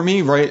do that for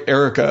me, right?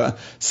 Erica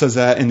says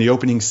that in the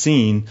opening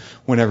scene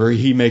whenever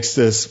he makes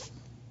this,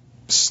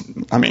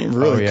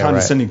 really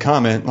condescending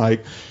comment,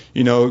 like,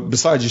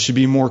 besides, you should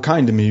be more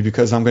kind to me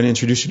because I'm going to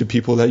introduce you to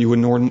people that you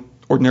wouldn't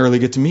ordinarily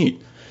get to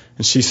meet.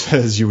 And she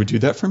says, you would do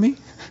that for me?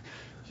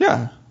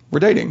 Yeah. We're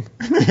dating,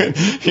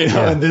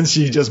 and then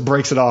she just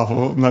breaks it off.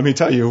 Well, let me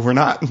tell you, we're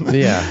not.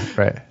 Yeah,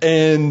 right.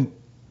 And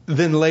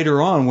then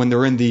later on, when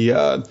they're in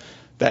the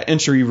that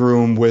entry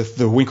room with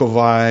the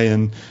Winklevi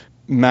and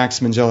Max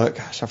Minghella,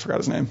 gosh, I forgot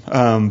his name,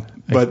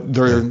 but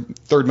their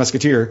third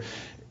musketeer,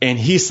 and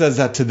he says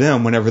that to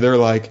them whenever they're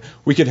like,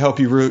 we could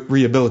help you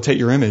rehabilitate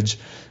your image.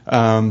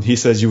 He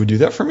says, you would do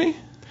that for me?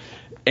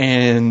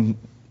 And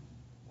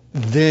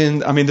then,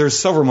 there's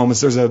several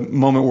moments. There's a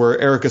moment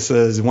where Erica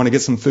says, want to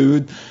get some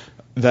food?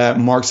 That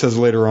Mark says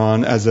later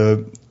on as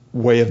a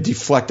way of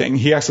deflecting.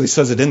 He actually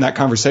says it in that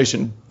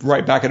conversation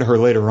right back at her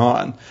later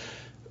on,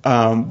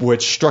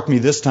 which struck me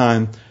this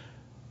time.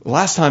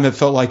 Last time it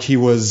felt like he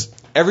was,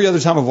 every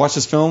other time I've watched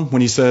this film,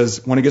 when he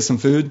says, want to get some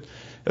food,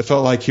 it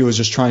felt like he was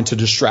just trying to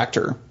distract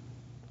her.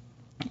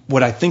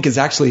 What I think is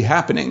actually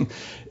happening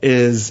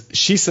is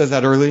she says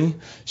that early.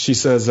 She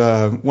says,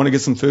 want to get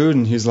some food?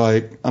 And he's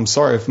like, I'm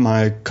sorry if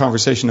my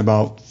conversation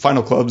about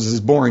Final Clubs is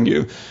boring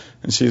you.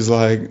 And she's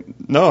like,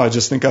 no, I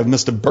just think I've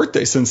missed a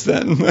birthday since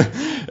then.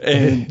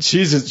 And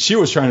she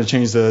was trying to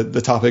change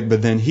the topic,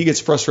 but then he gets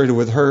frustrated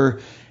with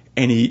her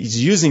and he's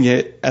using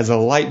it as a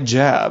light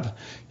jab.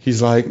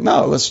 He's like,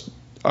 no,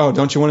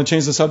 don't you want to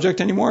change the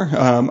subject anymore?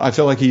 I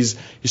feel like he's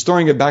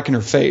throwing it back in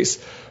her face,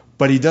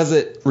 but he does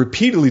it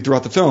repeatedly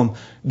throughout the film.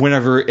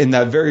 Whenever in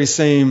that very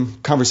same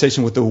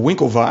conversation with the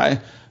Winklevi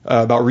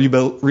about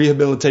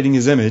rehabilitating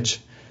his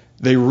image,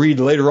 they read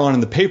later on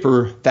in the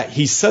paper that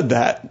he said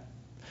that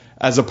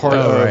as a part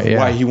of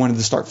why he wanted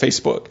to start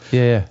Facebook.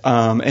 Yeah.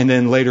 And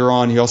then later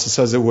on, he also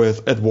says it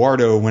with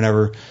Eduardo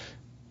whenever,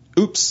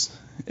 oops.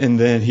 And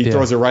then he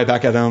throws it right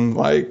back at him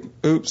like,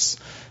 oops.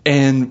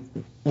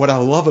 And what I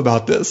love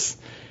about this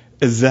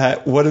is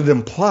that what it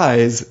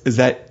implies is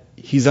that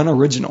he's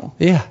unoriginal.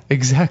 Yeah,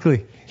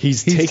 exactly.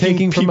 He's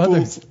taking from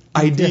people's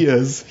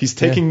ideas. He's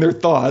taking their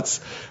thoughts,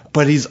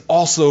 but he's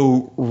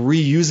also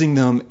reusing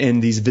them in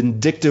these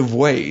vindictive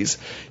ways.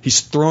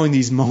 He's throwing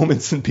these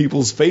moments in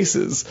people's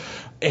faces.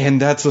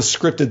 And that's a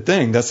scripted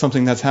thing. That's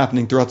something that's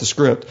happening throughout the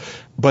script.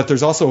 But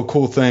there's also a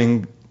cool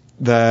thing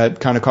that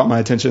kind of caught my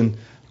attention,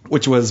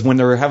 which was when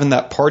they were having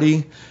that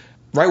party,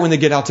 right when they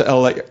get out to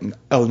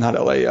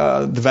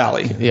the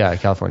Valley. Yeah,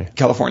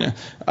 California.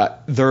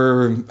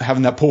 They're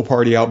having that pool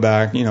party out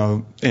back,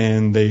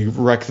 and they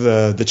wreck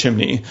the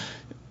chimney.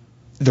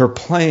 They're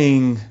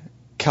playing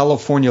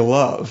California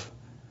Love.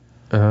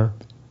 Uh-huh.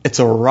 It's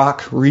a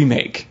rock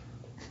remake.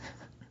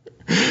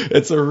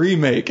 It's a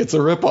remake. It's a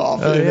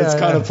ripoff. And it's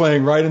kind of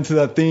playing right into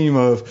that theme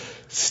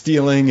of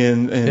stealing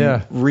and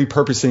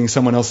repurposing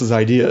someone else's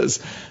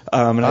ideas.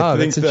 And I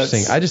think that's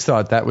interesting. I just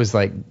thought that was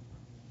like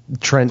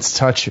Trent's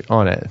touch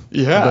on it.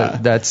 Yeah.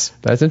 But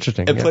that's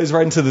interesting. It plays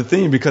right into the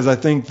theme, because I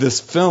think this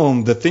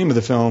film, the theme of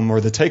the film, or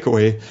the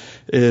takeaway,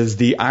 is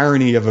the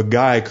irony of a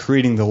guy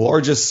creating the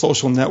largest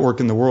social network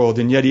in the world,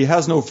 and yet he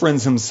has no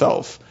friends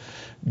himself,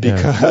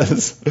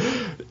 because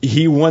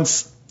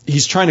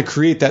he's trying to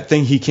create that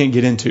thing he can't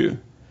get into.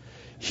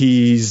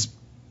 He's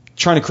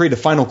trying to create a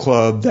final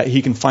club that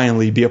he can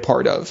finally be a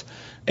part of.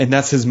 And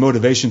that's his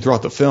motivation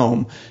throughout the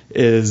film,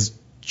 is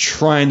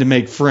trying to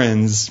make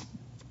friends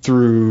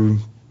through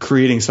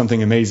creating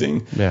something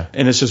amazing. Yeah.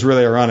 And it's just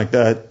really ironic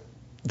that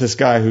this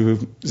guy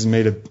who has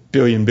made a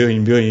billion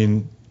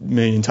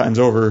times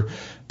over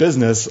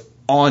business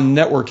on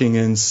networking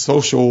and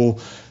social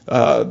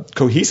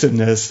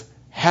cohesiveness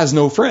has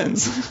no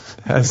friends.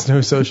 Has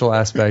no social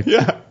aspect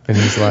in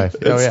his life.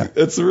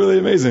 It's really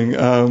amazing.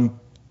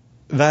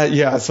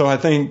 So I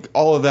think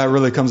all of that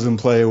really comes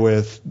into play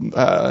with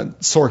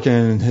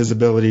Sorkin and his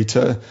ability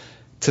to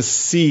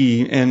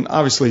see, and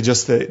obviously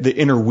just the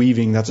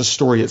interweaving that the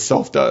story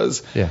itself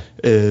does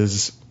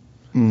is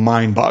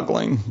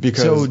mind-boggling.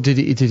 Because so did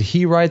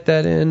he write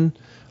that in,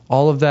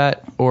 all of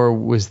that, or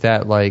was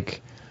that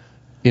like,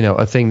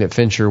 a thing that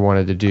Fincher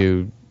wanted to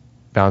do,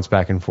 bounce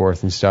back and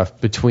forth and stuff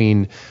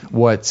between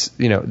what's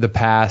the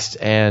past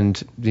and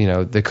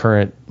the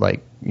current,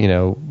 like,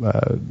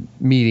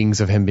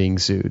 meetings of him being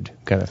sued,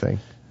 kind of thing?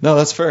 No,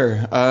 that's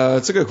fair.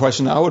 It's a good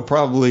question. I would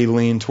probably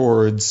lean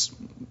towards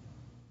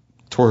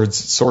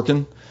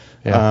Sorkin,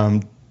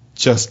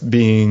 just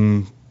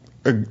being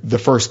the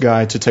first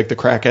guy to take the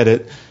crack at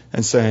it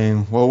and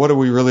saying, well, what are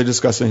we really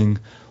discussing?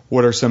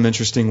 What are some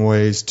interesting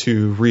ways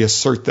to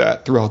reassert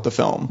that throughout the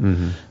film?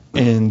 Mm-hmm.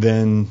 And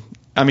then,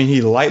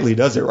 he lightly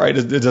does it, right?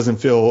 It doesn't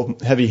feel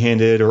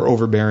heavy-handed or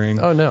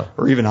overbearing. Oh, no.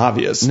 Or even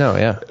obvious. No,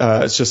 yeah.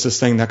 It's just this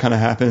thing that kind of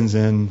happens,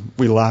 and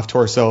we laugh to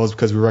ourselves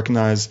because we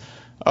recognize,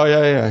 oh,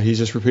 yeah, he's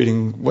just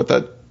repeating what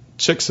that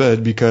chick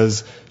said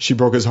because she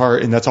broke his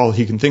heart, and that's all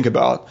he can think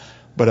about.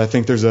 But I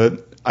think that's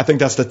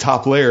the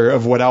top layer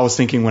of what I was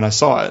thinking when I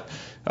saw it,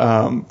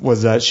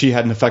 was that she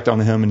had an effect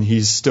on him, and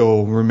he's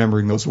still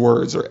remembering those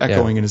words or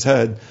echoing in his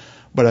head.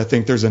 But I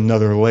think there's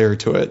another layer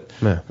to it,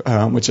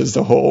 which is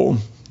the whole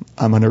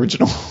I'm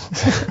unoriginal.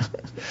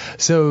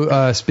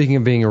 So speaking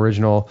of being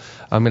original,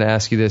 I'm going to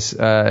ask you this.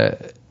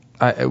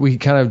 We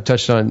kind of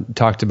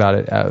talked about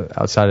it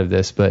outside of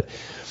this, but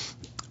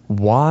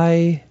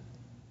why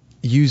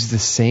use the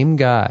same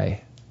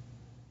guy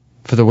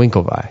for the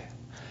Winklevi?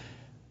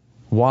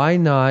 Why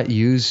not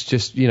use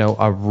just,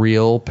 a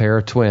real pair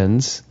of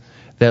twins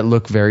that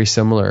look very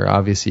similar?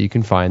 Obviously, you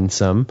can find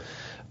some.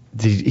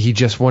 He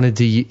just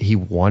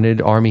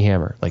wanted Armie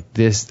Hammer. Like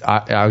this,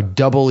 I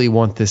doubly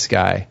want this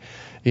guy,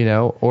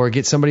 or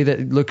get somebody that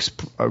looks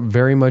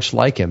very much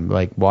like him.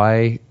 Like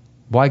why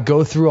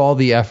go through all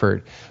the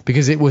effort?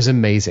 Because it was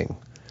amazing.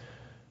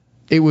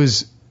 It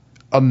was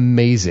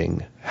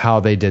amazing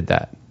how they did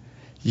that.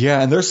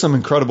 Yeah, and there's some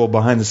incredible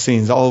behind the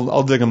scenes.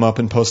 I'll dig them up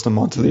and post them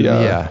onto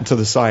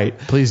the site.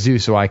 Please do,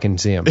 so I can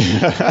see them.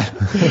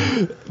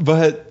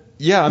 But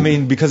yeah,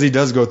 because he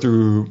does go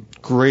through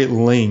great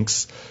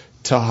lengths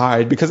to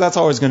hide, because that's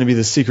always going to be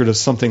the secret of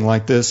something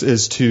like this,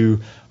 is to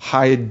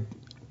hide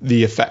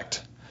the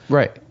effect.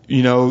 Right.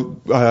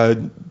 Don't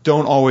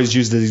always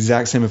use the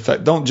exact same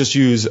effect. Don't just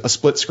use a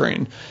split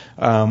screen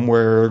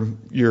where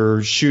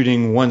you're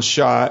shooting one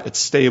shot, it's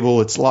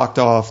stable, it's locked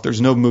off,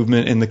 there's no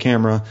movement in the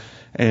camera,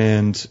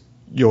 and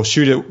you'll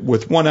shoot it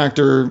with one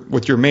actor,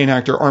 with your main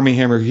actor, Armie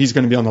Hammer, he's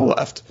going to be on the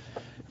left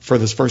for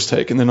this first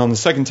take. And then on the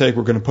second take,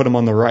 we're going to put him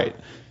on the right.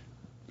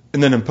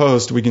 And then in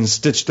post, we can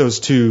stitch those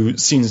two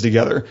scenes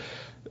together.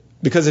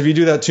 Because if you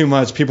do that too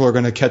much, people are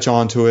going to catch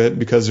on to it,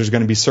 because there's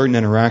going to be certain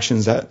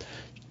interactions that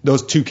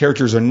those two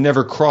characters are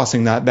never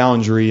crossing that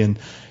boundary, and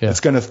it's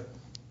going to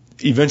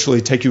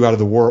eventually take you out of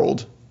the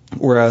world.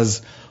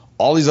 Whereas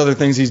all these other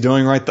things he's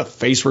doing, right, the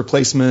face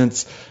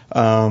replacements,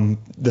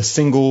 the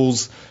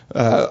singles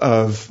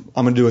of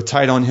I'm going to do a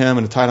tight on him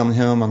and a tight on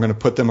him, I'm going to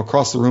put them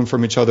across the room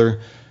from each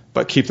other,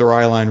 but keep their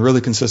eye line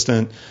really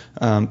consistent,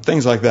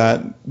 things like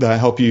that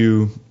help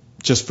you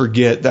just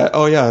forget that,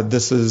 oh yeah,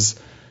 this is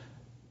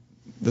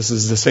the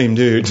same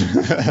dude.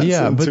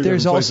 Yeah, but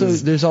there's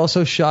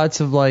also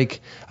shots of,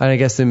 like, and I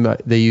guess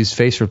they use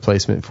face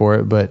replacement for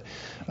it, but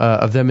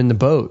of them in the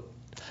boat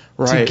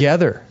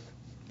together.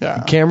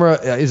 Yeah. Camera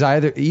is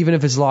either, even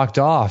if it's locked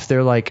off,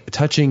 they're like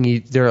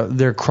touching,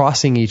 they're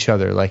crossing each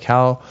other. Like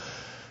how,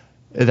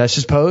 that's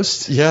just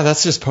post? Yeah,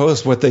 that's just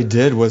post. What they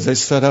did was they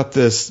set up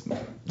this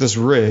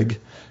rig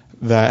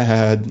that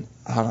had,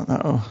 I don't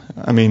know,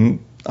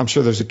 I'm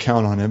sure there's a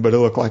count on it, but it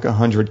looked like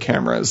 100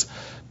 cameras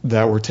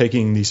that were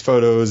taking these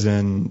photos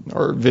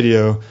or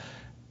video,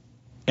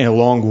 and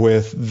along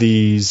with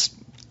these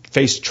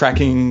face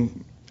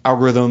tracking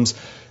algorithms,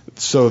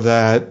 so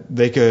that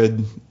they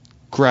could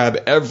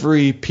grab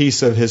every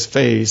piece of his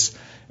face,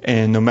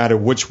 and no matter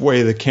which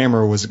way the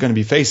camera was going to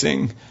be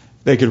facing,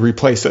 they could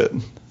replace it.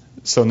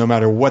 So no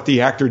matter what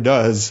the actor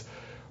does,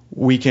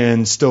 we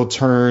can still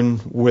turn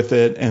with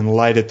it and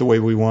light it the way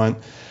we want.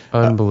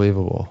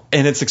 Unbelievable.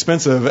 And it's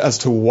expensive. As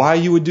to why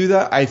you would do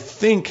that, I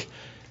think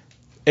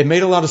it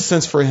made a lot of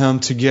sense for him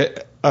to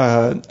get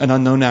an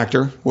unknown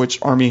actor, which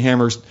Armie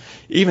Hammer,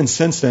 even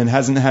since then,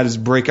 hasn't had his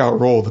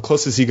breakout role. The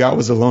closest he got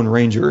was The Lone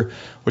Ranger,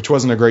 which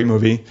wasn't a great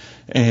movie,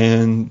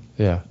 and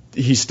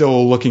he's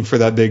still looking for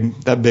that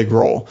big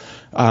role.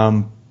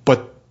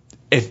 But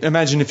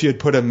imagine if you had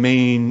put a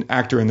main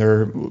actor in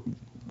there,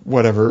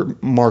 whatever,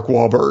 Mark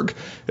Wahlberg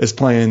is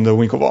playing the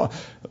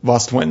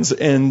Winklevoss twins,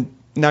 and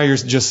now you're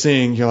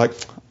like,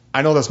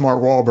 I know that's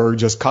Mark Wahlberg,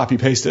 just copy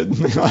pasted.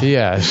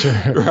 Yeah,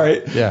 sure.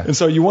 Right? Yeah. And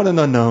so you want an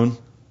unknown.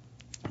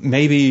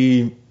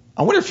 Maybe,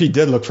 I wonder if he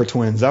did look for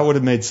twins. That would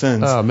have made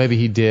sense. Oh, maybe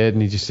he did,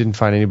 and he just didn't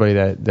find anybody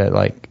that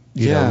like,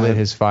 you know, lit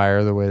his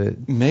fire the way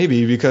that.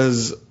 Maybe,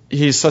 because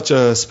he's such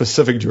a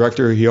specific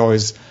director. He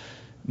always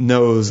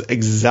knows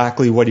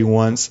exactly what he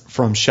wants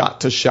from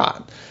shot to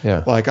shot.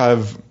 Yeah. Like,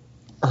 I've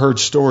heard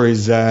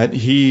stories that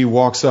he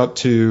walks up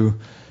to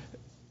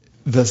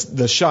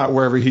the shot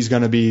wherever he's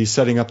going to be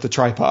setting up the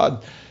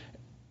tripod,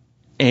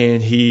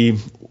 and he,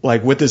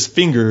 like, with his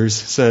fingers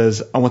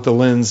says, I want the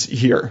lens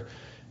here.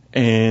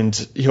 And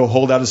he'll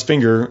hold out his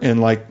finger, and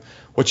like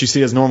what you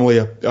see as normally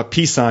a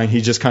peace sign, he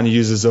just kind of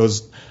uses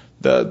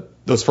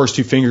those first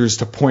two fingers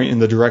to point in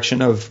the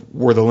direction of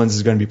where the lens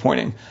is going to be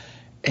pointing.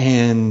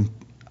 And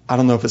I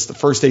don't know if it's the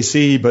first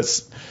AC, but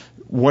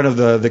one of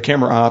the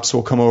camera ops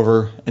will come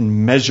over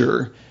and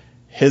measure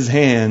his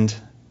hand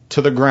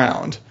to the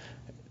ground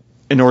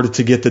in order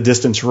to get the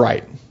distance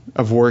right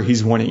of where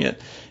he's wanting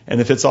it. And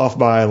if it's off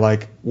by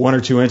like 1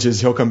 or 2 inches,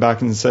 he'll come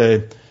back and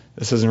say,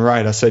 this isn't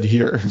right, I said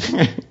here.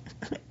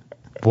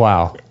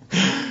 Wow.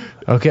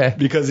 Okay.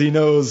 Because he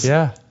knows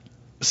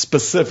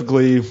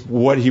specifically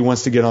what he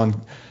wants to get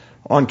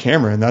on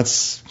camera, and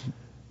that's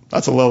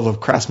a level of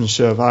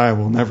craftsmanship I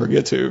will never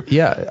get to.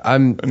 Yeah,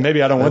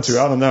 maybe I don't want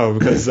to. I don't know,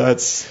 because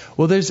that's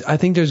well. I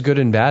think there's good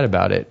and bad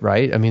about it,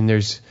 right? I mean,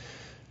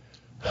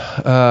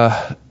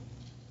 I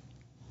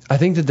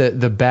think that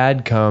the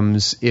bad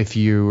comes if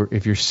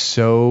you're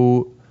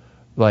so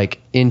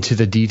like into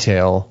the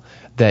detail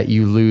that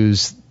you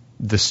lose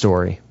the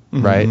story,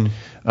 right?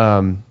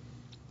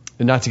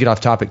 Not to get off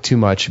topic too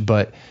much,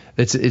 but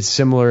it's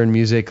similar in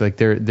music. Like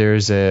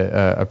there's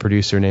a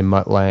producer named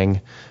Mutt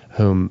Lange,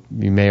 whom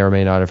you may or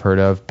may not have heard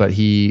of, but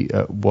he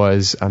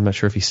was, I'm not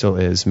sure if he still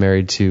is,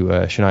 married to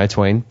Shania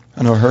Twain.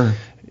 I know her.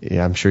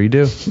 Yeah, I'm sure you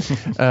do.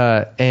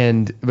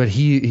 But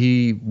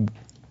he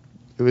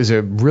was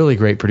a really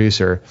great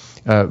producer,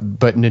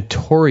 but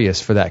notorious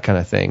for that kind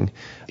of thing.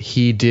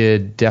 He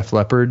did Def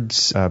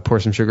Leppard's Pour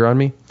Some Sugar on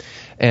Me,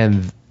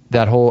 and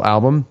that whole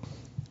album,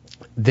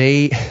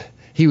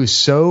 he was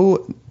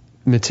so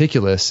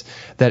meticulous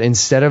that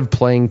instead of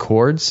playing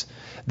chords,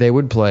 they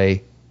would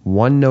play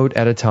one note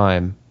at a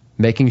time,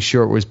 making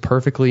sure it was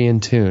perfectly in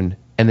tune,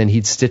 and then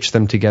he'd stitch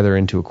them together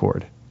into a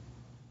chord.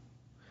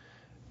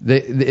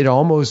 It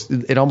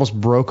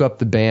almost broke up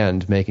the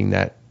band making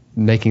that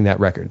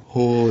record.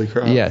 Holy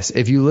crap. Yes,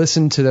 if you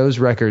listen to those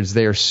records,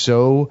 they are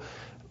so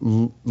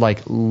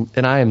like,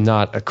 and I am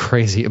not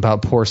crazy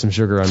about Pour Some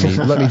Sugar on Me,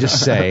 let me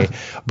just say,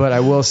 but I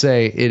will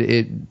say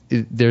it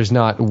there's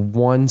not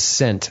 1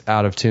 cent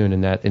out of tune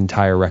in that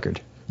entire record.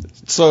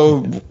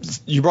 So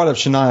you brought up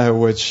Shania,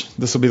 which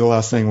this will be the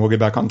last thing. We'll get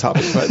back on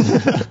topic,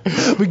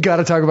 but we got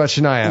to talk about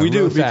Shania. We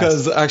do,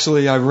 because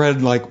actually I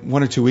read like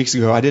 1 or 2 weeks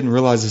ago. I didn't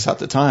realize this at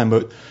the time,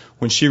 but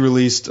when she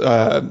released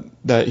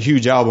that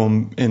huge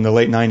album in the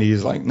late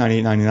 90s, like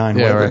 98, 99,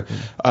 whatever,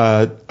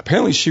 right.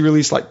 Apparently she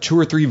released like 2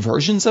 or 3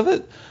 versions of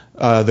it.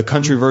 The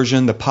country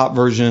version, the pop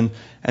version,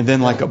 and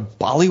then like a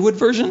Bollywood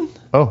version.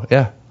 Oh,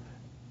 yeah.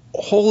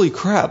 Holy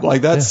crap.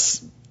 Like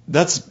that's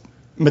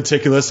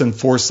meticulous and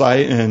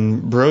foresight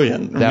and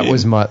brilliant. That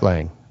was Mutt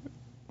Lange.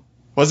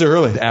 Was it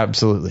really?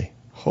 Absolutely.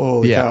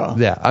 Holy cow.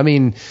 Yeah. I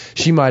mean,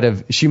 she might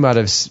have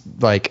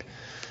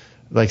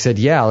like said,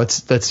 yeah,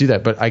 let's do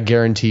that. But I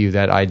guarantee you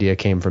that idea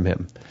came from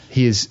him.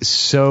 He is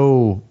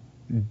so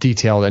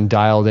detailed and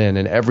dialed in,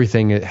 and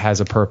everything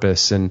has a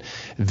purpose, and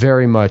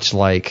very much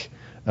like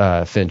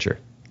Fincher.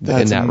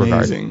 That's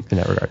amazing. In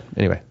that regard.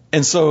 Anyway.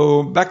 And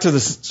so back to the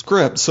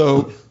script.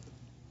 So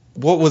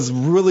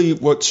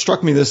what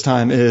struck me this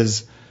time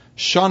is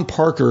Sean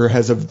Parker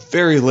has a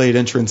very late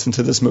entrance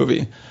into this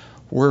movie.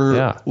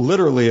 We're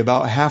literally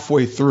about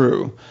halfway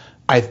through.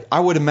 I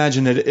would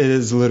imagine it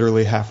is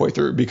literally halfway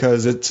through,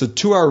 because it's a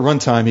 2-hour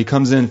runtime. He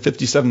comes in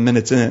 57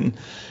 minutes in,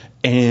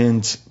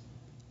 and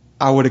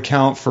I would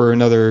account for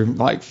another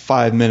like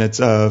 5 minutes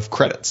of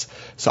credits.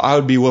 So I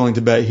would be willing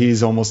to bet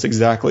he's almost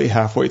exactly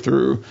halfway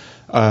through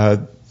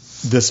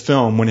this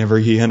film whenever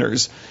he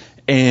enters.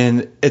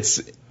 And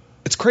it's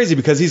crazy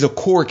because he's a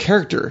core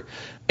character.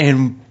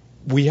 And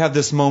we have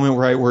this moment,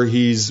 right, where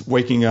he's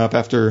waking up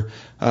after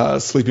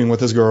sleeping with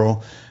his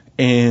girl.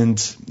 And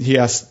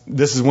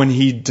this is when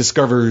he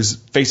discovers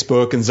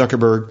Facebook and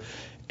Zuckerberg.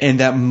 And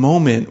that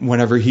moment,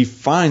 whenever he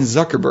finds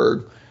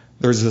Zuckerberg,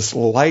 there's this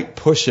light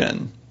push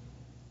in.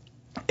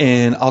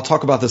 And I'll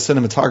talk about the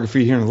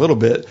cinematography here in a little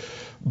bit.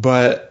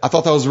 But I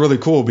thought that was really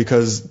cool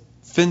because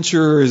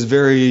Fincher is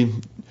very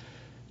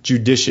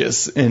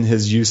judicious in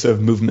his use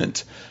of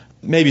movement.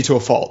 Maybe to a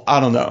fault. I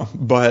don't know.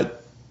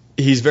 But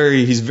he's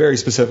very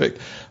specific.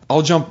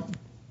 I'll jump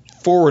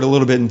forward a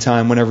little bit in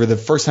time whenever the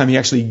first time he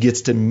actually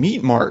gets to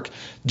meet Mark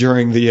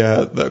during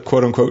the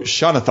quote unquote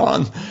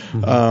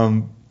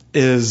Shawnathon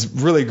is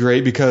really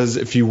great, because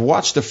if you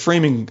watch the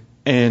framing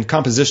and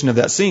composition of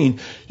that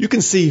scene, you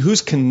can see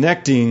who's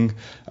connecting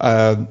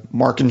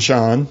Mark and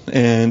Sean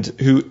and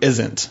who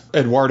isn't,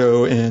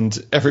 Eduardo and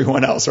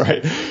everyone else,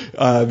 right?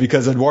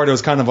 Because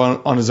Eduardo's kind of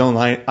on his own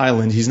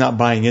island. He's not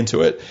buying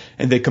into it.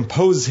 And they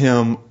compose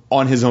him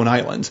on his own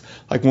island.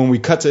 Like when we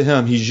cut to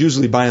him, he's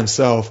usually by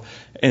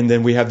himself, and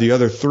then we have the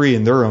other three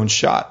in their own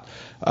shot.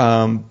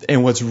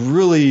 And what's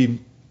really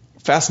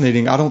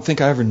fascinating, I don't think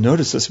I ever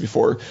noticed this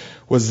before,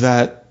 was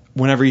that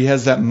whenever he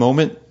has that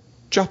moment,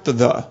 drop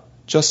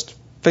just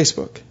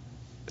Facebook.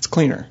 It's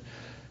cleaner.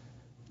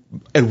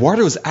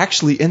 Eduardo is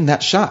actually in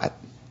that shot.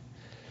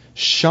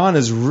 Sean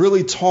is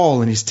really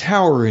tall and he's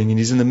towering and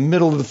he's in the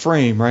middle of the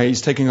frame, right?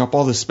 He's taking up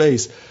all the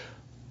space.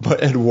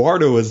 But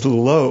Eduardo is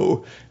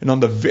low and on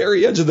the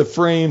very edge of the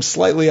frame,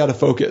 slightly out of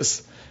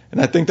focus. And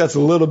I think that's a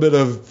little bit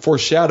of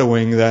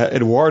foreshadowing that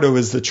Eduardo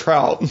is the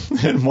trout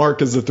and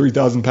Mark is the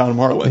 3,000-pound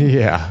marlin.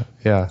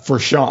 Yeah. For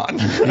Sean.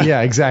 Yeah,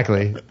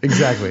 exactly.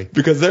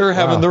 Because they're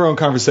having their own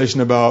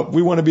conversation about,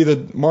 we want to be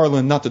the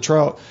marlin, not the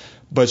trout.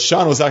 But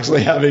Sean was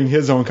actually having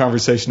his own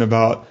conversation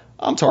about,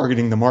 I'm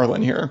targeting the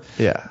marlin here.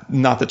 Yeah.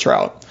 Not the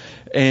trout.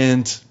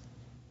 And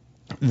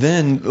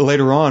then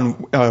later on,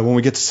 when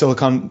we get to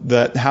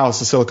the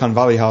Silicon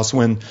Valley house,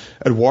 when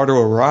Eduardo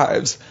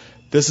arrives,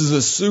 this is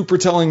a super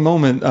telling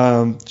moment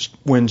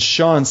when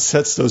Sean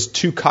sets those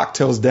two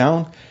cocktails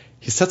down.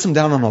 He sets them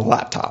down on a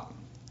laptop.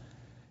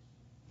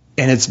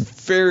 And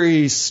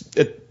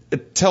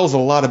it tells a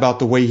lot about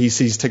the way he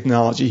sees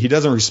technology. He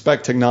doesn't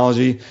respect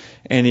technology,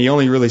 and he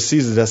only really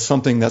sees it as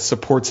something that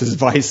supports his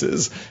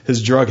vices,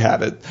 his drug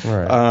habit.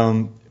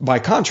 Right. By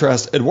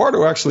contrast,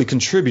 Eduardo actually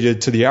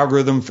contributed to the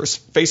algorithm for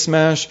Face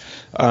Smash.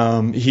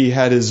 He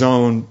had his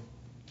own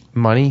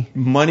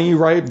money,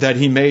 right, that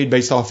he made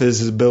based off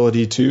his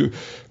ability to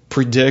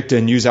predict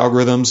and use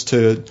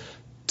algorithms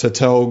to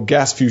tell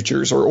gas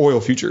futures or oil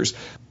futures.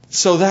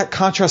 So that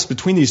contrast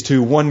between these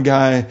two, one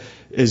guy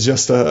is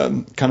just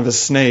a kind of a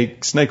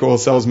snake oil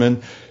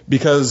salesman,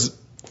 because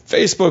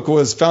Facebook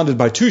was founded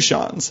by two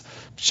Seans.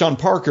 Sean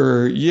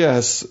Parker,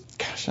 yes,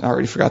 gosh, I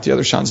already forgot the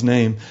other Sean's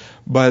name,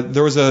 but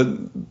there was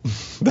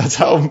that's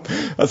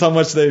how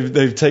much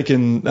they've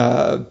taken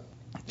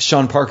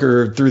Sean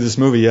Parker through this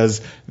movie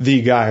as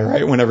the guy,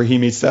 right? Whenever he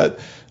meets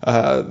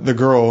the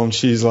girl and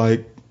she's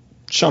like,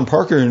 Sean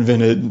Parker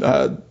invented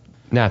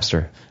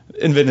Napster,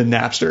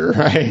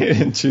 right?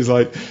 And she's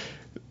like,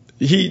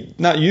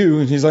 not you.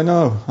 And he's like,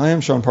 no, I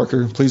am Sean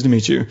Parker. Pleased to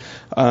meet you.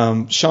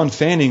 Sean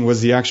Fanning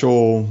was the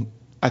actual,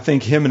 I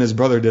think him and his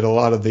brother did a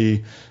lot of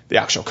the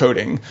actual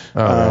coding.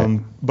 Right.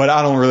 But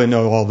I don't really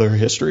know all their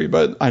history,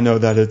 but I know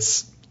that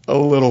it's a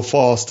little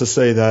false to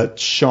say that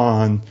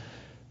Sean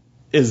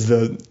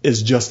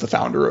is just the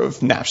founder of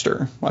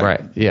Napster. Like,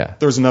 right. Yeah.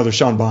 There's another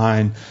Sean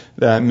behind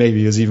that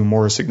maybe is even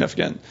more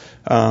significant.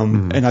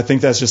 And I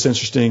think that's just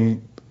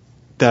interesting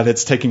that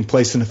it's taking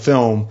place in a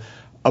film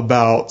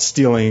about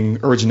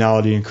stealing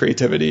originality and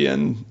creativity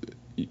and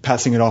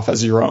passing it off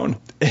as your own.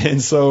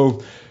 And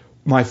so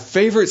my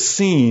favorite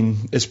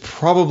scene is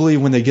probably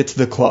when they get to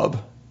the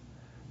club,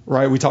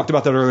 right? We talked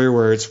about that earlier,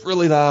 where it's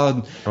really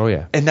loud. Oh,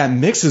 yeah. And that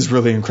mix is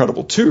really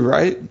incredible too,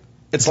 right?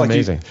 It's like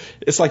amazing.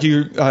 It's like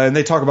and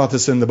they talk about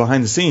this in the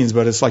behind the scenes,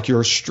 but it's like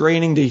you're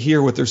straining to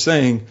hear what they're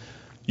saying.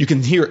 You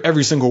can hear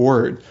every single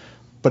word,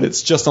 but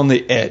it's just on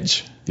the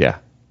edge. Yeah.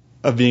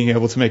 Of being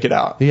able to make it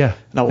out. Yeah.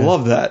 And I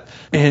love that.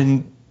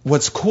 And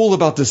what's cool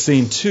about this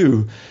scene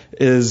too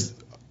is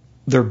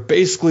they're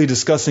basically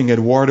discussing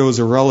Eduardo's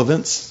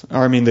irrelevance.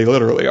 Or I mean, they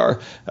literally are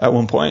at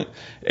one point,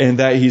 and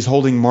that he's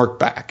holding Mark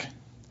back.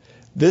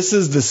 This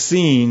is the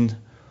scene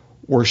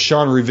where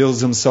Sean reveals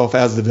himself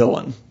as the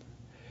villain.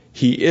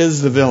 He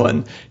is the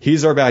villain.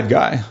 He's our bad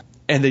guy.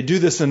 And they do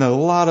this in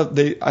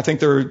I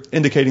think they're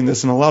indicating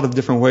this in a lot of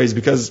different ways,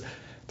 because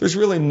there's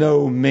really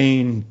no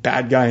main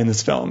bad guy in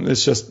this film.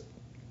 It's just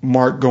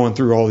Mark going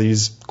through all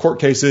these court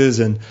cases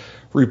and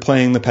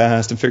replaying the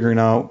past and figuring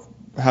out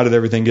how did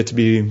everything get to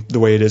be the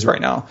way it is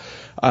right now.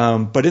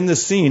 But in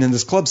this scene, in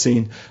this club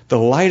scene, the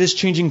light is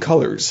changing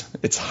colors.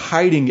 It's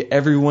hiding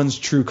everyone's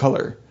true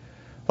color.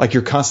 Like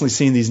you're constantly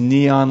seeing these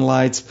neon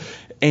lights,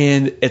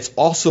 and it's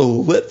also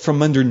lit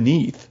from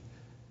underneath.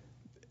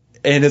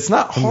 And it's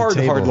not hard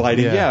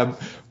lighting, yeah,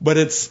 but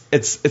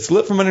it's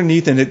lit from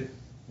underneath, and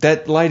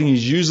that lighting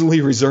is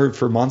usually reserved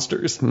for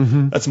monsters.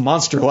 Mm-hmm. That's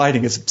monster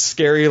lighting. It's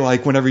scary,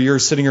 like whenever you're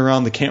sitting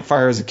around the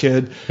campfire as a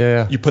kid,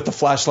 you put the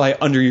flashlight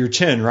under your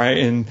chin, right?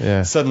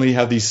 And suddenly you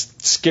have these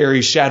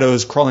scary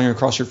shadows crawling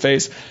across your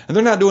face. And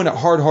they're not doing it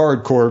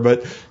hardcore,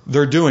 but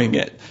they're doing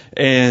it.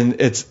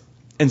 And it's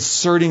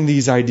inserting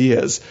these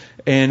ideas.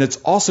 And it's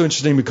also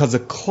interesting because a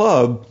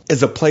club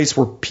is a place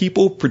where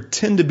people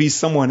pretend to be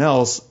someone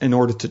else in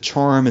order to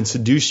charm and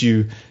seduce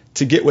you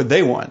to get what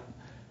they want.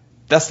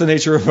 That's the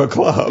nature of a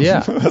club.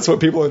 Yeah. That's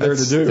what people are there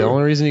to do. The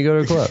only reason you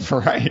go to a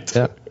club. Right.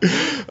 Yeah.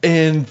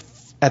 And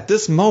at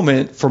this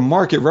moment, for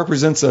Mark, it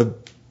represents a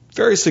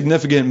very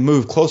significant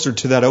move closer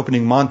to that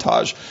opening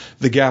montage.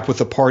 The gap with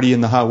the party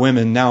and the hot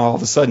women. Now all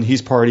of a sudden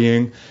he's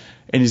partying,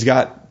 and he's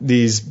got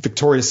these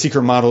Victoria's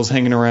Secret models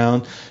hanging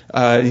around.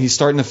 And he's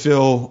starting to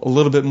feel a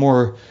little bit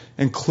more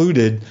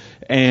included,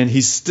 and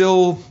he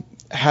still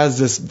has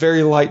this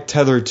very light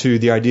tether to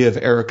the idea of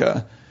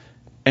Erica.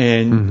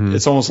 And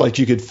it's almost like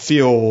you could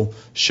feel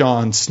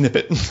Sean snip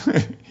it.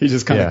 He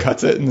just kind of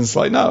cuts it, and it's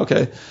like, no,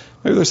 okay,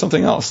 maybe there's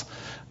something else.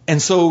 And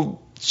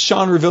so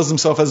Sean reveals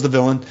himself as the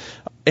villain.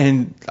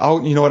 And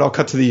I'll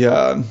cut to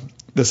the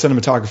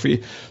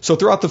cinematography. So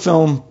throughout the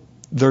film,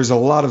 there's a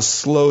lot of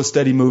slow,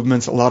 steady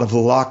movements, a lot of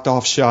locked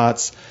off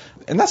shots.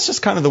 And that's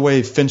just kind of the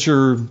way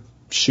Fincher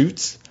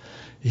shoots.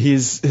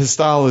 His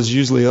style is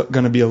usually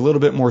going to be a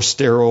little bit more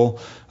sterile.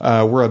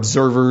 We're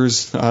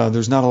observers.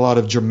 There's not a lot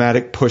of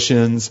dramatic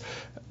push-ins.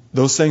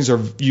 Those things are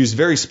used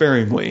very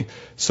sparingly,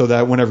 so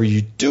that whenever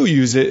you do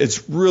use it,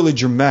 it's really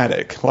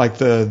dramatic. Like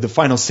the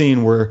final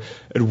scene where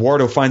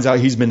Eduardo finds out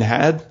he's been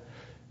had,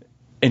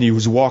 and he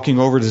was walking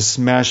over to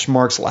smash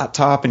Mark's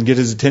laptop and get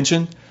his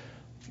attention.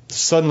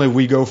 Suddenly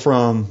we go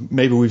from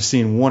maybe we've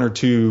seen one or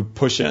two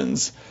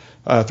push-ins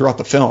throughout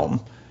the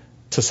film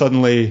to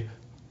suddenly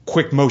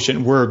quick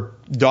motion. We're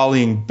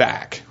dollying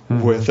back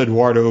with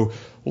Eduardo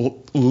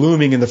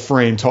looming in the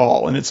frame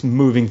tall, and it's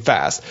moving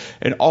fast.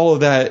 And all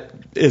of that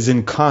is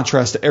in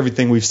contrast to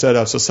everything we've set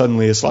up. So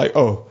suddenly it's like,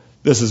 oh,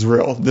 this is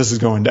real. This is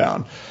going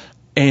down.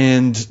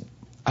 And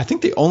I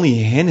think the only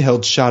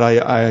handheld shot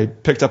I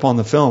picked up on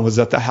the film was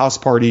at the house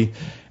party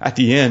at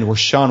the end, where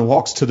Sean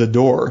walks to the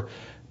door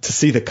to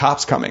see the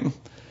cops coming.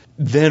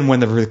 Then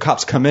whenever the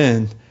cops come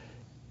in,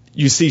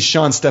 you see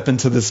Sean step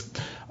into this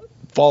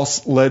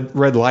false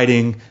red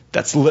lighting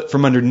that's lit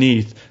from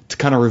underneath to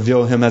kind of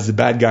reveal him as the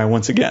bad guy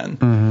once again.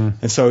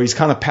 And so he's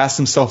kind of passed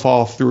himself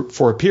off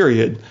for a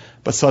period,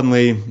 but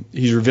suddenly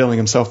he's revealing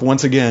himself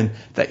once again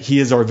that he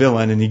is our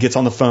villain. And he gets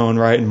on the phone,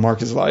 right? And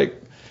Mark is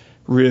like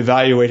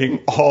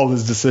reevaluating all of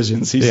his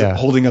decisions. He's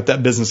holding up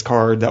that business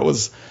card that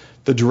was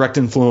the direct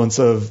influence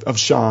of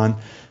Sean.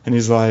 And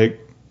he's like,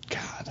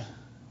 God,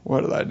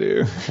 what did I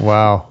do?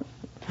 Wow.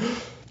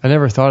 I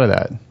never thought of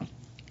that.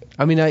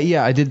 I mean,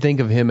 I did think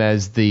of him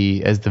as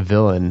the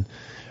villain,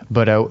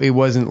 but it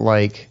wasn't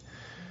like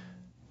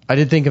I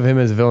did think of him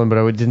as a villain, but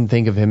I didn't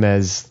think of him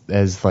as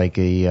like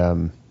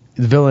a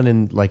villain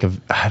in like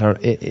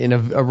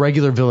a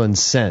regular villain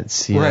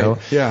sense, you know?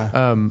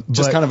 Yeah.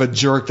 Just kind of a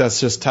jerk that's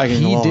just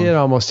tagging along. He did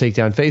almost take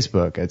down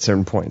Facebook at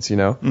certain points, you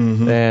know?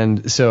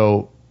 And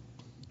so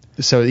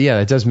yeah,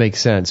 it does make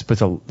sense. But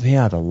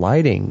the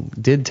lighting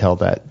did tell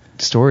that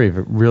story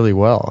really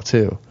well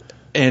too.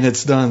 And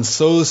it's done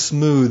so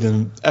smooth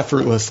and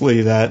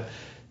effortlessly that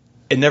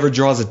it never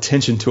draws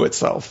attention to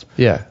itself.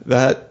 Yeah.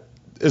 That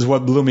is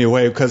what blew me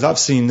away, because I've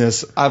seen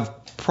this. I've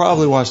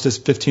probably watched this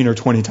 15 or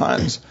 20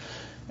 times,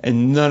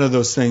 and none of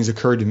those things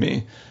occurred to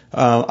me.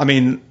 I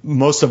mean,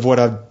 most of what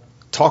I've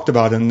talked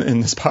about in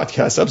this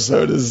podcast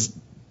episode has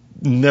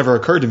never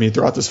occurred to me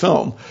throughout this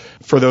film.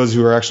 For those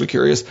who are actually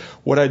curious,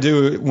 what I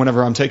do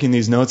whenever I'm taking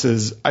these notes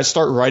is I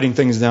start writing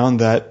things down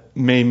that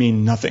may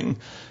mean nothing.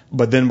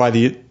 But then by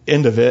the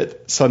end of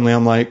it, suddenly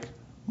I'm like,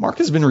 Mark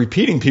has been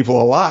repeating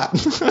people a lot.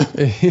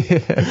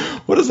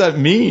 What does that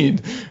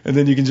mean? And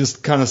then you can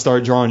just kind of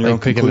start drawing your own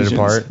conclusions.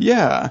 Picking it apart.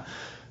 Yeah.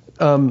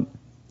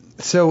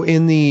 So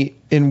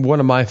in one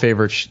of my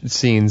favorite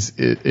scenes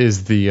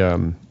is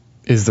the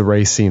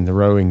race scene, the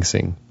rowing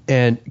scene.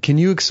 And can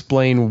you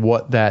explain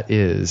what that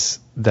is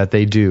that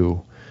they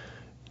do?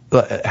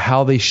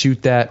 How they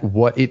shoot that,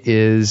 what it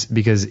is,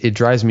 because it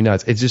drives me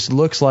nuts. It just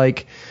looks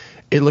like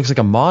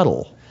a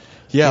model.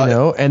 Yeah, you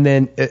know, and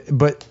then,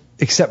 but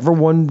except for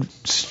one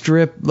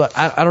strip,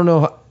 I don't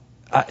know.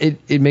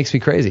 It makes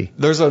me crazy.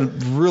 There's a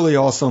really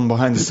awesome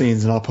behind the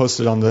scenes, and I'll post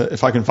it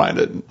if I can find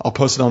it, I'll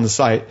post it on the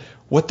site.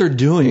 What they're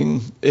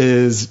doing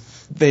is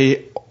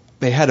they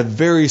had a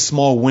very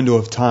small window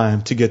of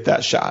time to get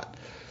that shot,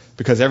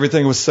 because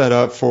everything was set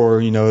up for,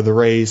 the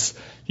race.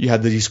 You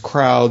had these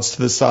crowds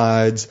to the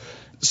sides.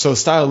 So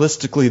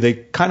stylistically, they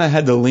kind of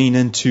had to lean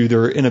into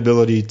their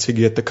inability to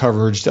get the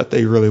coverage that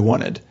they really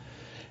wanted.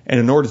 And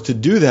in order to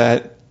do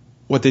that,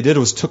 what they did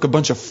was took a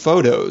bunch of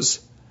photos,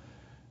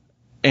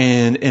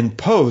 and in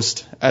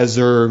post, as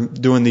they're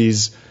doing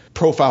these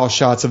profile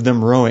shots of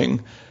them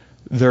rowing,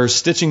 they're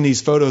stitching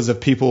these photos of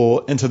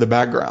people into the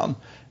background.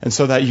 And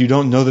so that you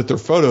don't know that they're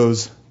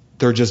photos,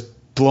 they're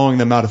just blowing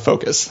them out of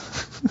focus.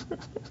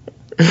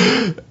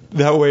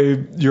 That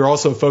way you're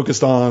also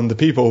focused on the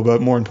people,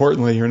 but more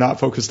importantly, you're not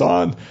focused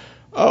on,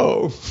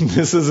 oh,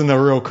 this isn't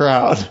a real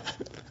crowd.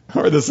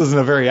 Or this isn't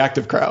a very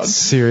active crowd.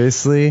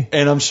 Seriously?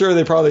 And I'm sure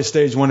they probably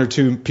staged one or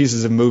two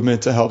pieces of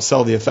movement to help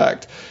sell the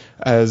effect,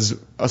 as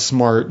a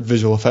smart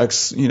visual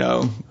effects,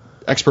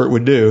 expert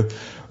would do.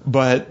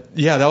 But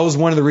yeah, that was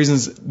one of the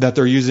reasons that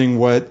they're using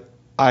what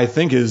I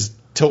think is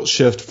tilt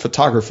shift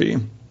photography,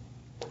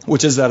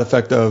 which is that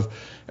effect of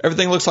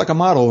everything looks like a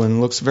model and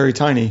looks very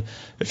tiny.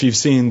 If you've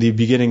seen the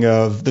beginning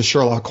of the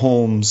Sherlock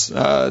Holmes,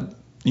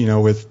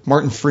 with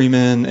Martin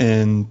Freeman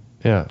and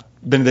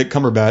Benedict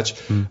Cumberbatch.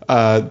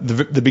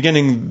 The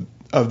beginning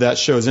of that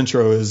show's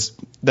intro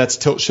that's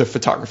tilt shift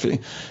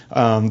photography.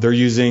 They're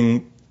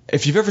using,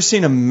 if you've ever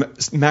seen a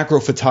macro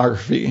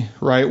photography,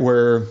 right,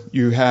 where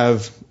you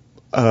have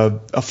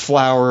a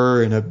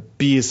flower and a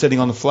bee is sitting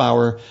on the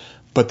flower,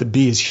 but the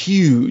bee is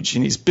huge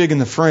and he's big in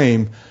the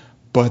frame,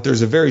 but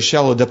there's a very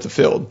shallow depth of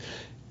field.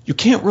 You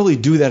can't really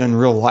do that in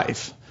real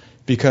life,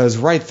 because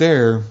right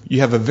there you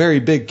have a very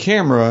big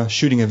camera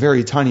shooting a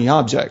very tiny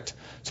object.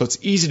 So it's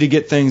easy to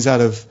get things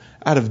out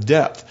of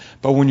depth.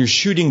 But when you're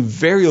shooting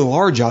very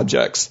large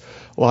objects,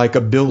 like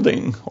a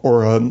building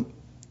or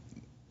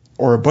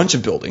a bunch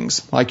of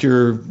buildings, like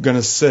you're going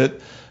to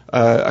sit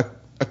a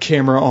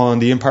camera on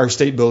the Empire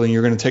State Building,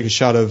 you're going to take a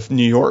shot of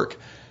New York.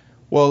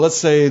 Well, let's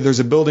say there's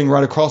a building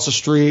right across the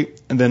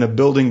street and then a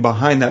building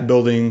behind that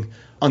building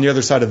on the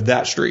other side of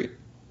that street.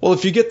 Well,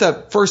 if you get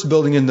that first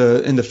building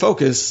into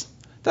focus,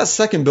 that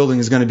second building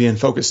is going to be in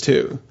focus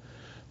too.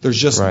 There's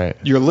just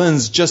your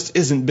lens just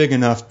isn't big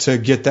enough to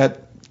get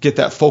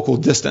that focal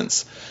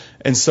distance.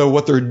 And so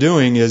what they're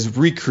doing is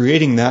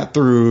recreating that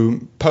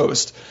through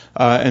post.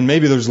 And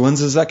maybe there's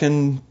lenses that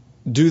can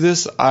do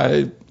this.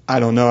 I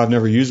don't know. I've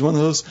never used one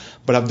of those,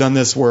 but I've done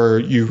this where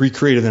you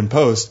recreate it in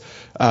post.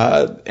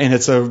 And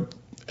it's a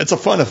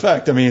fun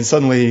effect. I mean,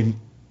 suddenly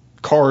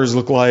cars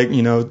look like,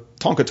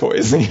 Tonka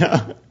toys,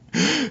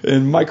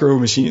 and micro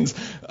machines.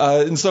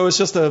 And so it's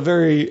just a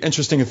very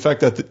interesting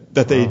effect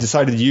that they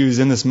decided to use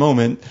in this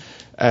moment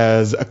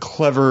as a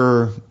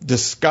clever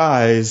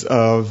disguise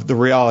of the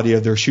reality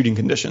of their shooting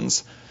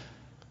conditions.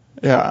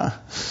 Yeah.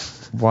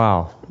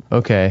 Wow.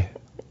 Okay.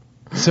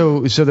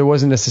 So there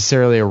wasn't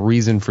necessarily a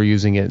reason for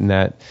using it in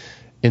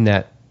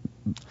that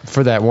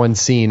for that one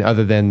scene,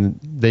 other than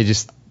they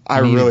just. I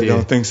really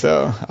don't think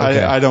so.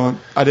 Okay. I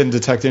didn't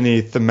detect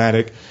any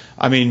thematic.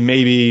 I mean,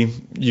 maybe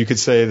you could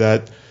say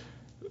that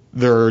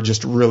they're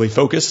just really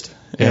focused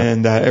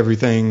and that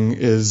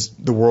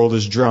the world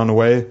is drowned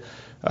away.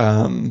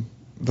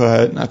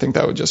 But I think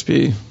that would just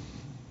be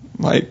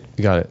like,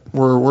 you got it.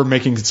 We're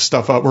making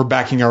stuff up. We're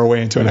backing our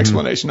way into an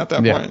explanation at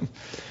that point.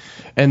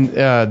 And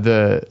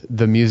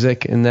the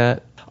music in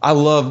that, I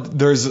love.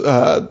 This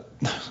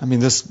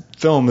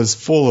film is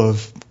full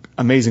of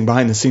amazing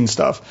behind the scenes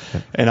stuff,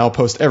 and I'll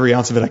post every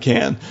ounce of it I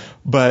can.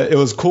 But it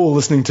was cool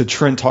listening to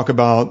Trent talk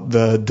about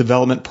the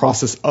development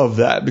process of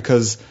that,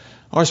 because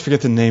I always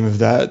forget the name of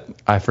that.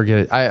 I forget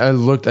it.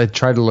 I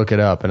tried to look it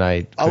up, and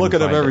I look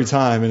it up every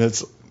time,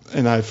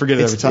 and I forget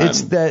it every time.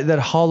 It's that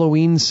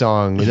Halloween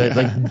song, that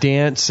like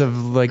dance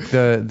of like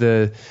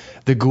the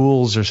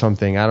ghouls or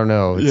something. I don't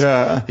know.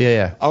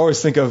 Yeah. I always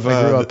think of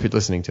I grew up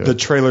listening to the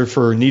trailer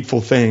for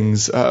Needful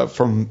Things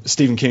from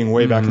Stephen King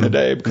way back in the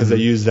day, because they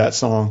used that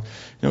song.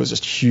 It was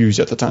just huge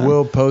at the time.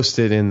 We'll post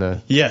it in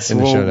the show notes.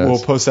 We'll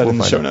post that in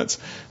the show notes.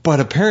 But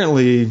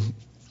apparently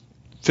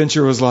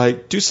Fincher was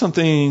like, do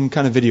something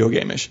kind of video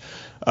game-ish.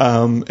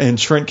 And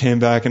Trent came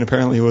back and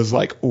apparently was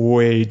like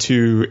way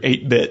too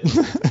 8-bit.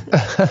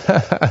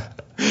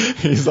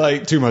 He's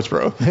like, too much,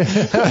 bro.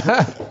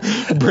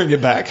 Bring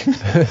it back.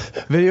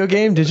 Video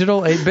game,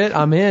 digital, 8-bit,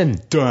 I'm in.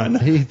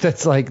 Done.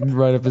 That's like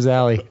right up his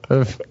alley.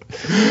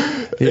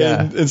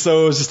 And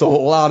so it was just a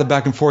lot of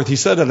back and forth. He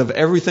said out of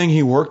everything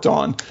he worked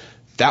on,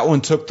 that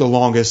one took the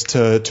longest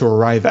to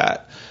arrive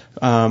at.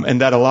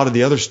 And that a lot of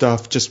the other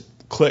stuff just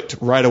clicked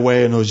right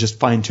away and it was just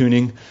fine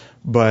tuning.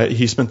 But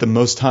he spent the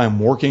most time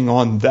working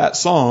on that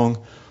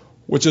song,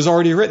 which is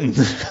already written.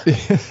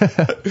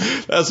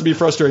 That has to be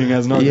frustrating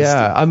as an artist.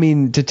 Yeah, I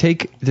mean, to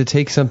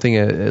take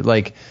something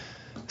like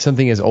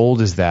something as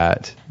old as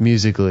that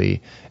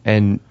musically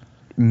and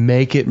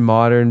make it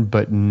modern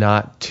but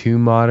not too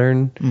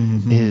modern,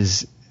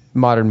 is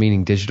modern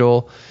meaning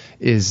digital,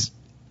 is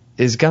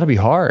got to be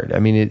hard. I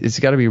mean, it's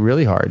got to be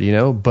really hard,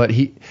 But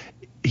he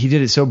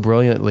did it so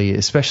brilliantly,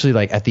 especially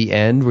like at the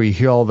end where you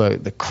hear all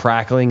the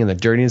crackling and the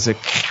dirtiness,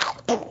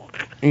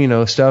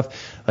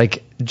 stuff,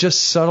 like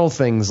just subtle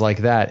things like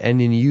that,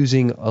 and in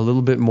using a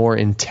little bit more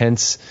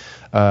intense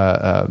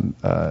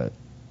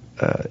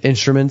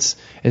instruments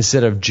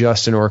instead of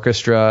just an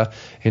orchestra,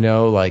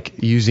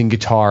 like using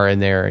guitar in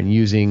there and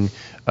using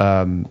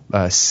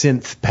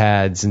synth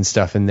pads and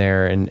stuff in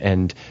there,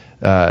 and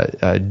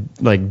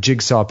like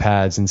jigsaw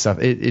pads and stuff.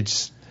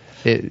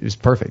 It was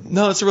perfect.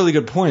 No, it's a really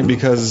good point,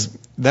 because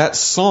that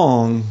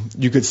song,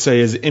 you could say,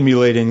 is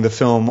emulating the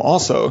film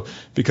also,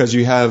 because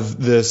you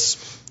have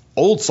this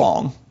old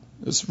song,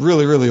 this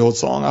really, really old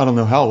song. I don't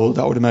know how old.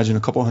 I would imagine a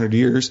couple 100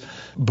 years,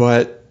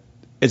 but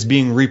it's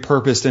being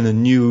repurposed in a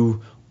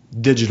new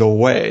digital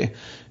way.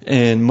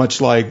 And much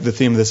like the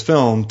theme of this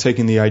film,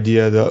 taking the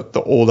idea,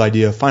 the old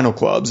idea of Final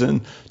Clubs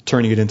and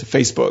turning it into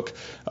Facebook,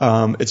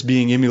 it's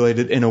being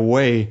emulated in a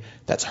way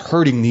that's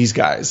hurting these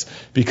guys,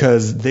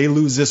 because they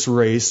lose this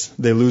race.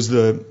 They lose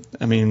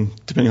depending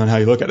on how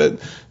you look at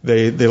it,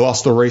 they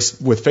lost the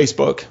race with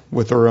Facebook,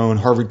 with their own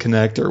Harvard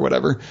Connect or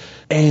whatever.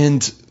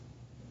 And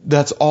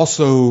that's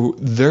also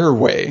their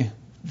way.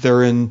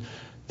 They're in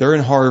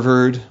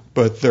Harvard,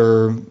 but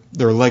their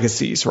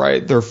legacies,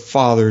 right? Their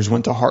fathers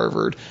went to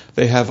Harvard.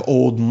 They have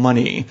old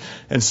money.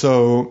 And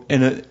so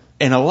in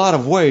in a lot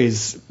of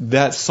ways,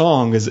 that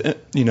song is,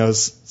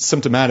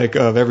 symptomatic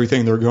of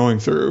everything they're going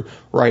through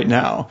right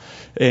now.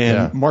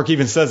 And Mark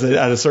even says it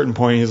at a certain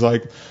point. He's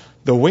like,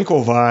 the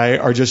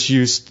Winklevi are just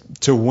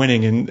used to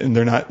winning, and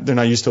they're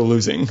not used to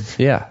losing.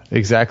 Yeah,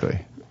 exactly.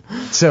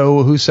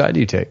 So whose side do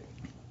you take?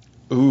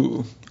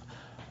 Ooh,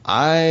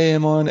 I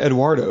am on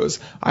Eduardo's.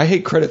 I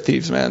hate credit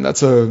thieves, man.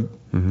 That's a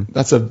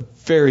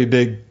very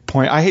big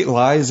point. I hate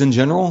lies in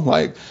general.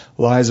 Like,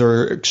 lies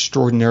are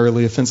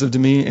extraordinarily offensive to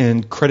me,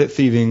 and credit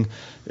thieving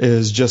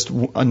is just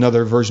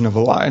another version of a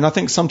lie. And I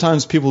think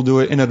sometimes people do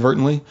it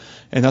inadvertently,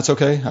 and that's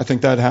okay. I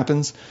think that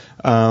happens.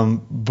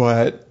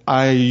 But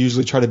I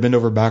usually try to bend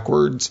over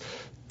backwards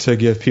to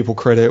give people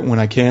credit when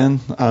I can.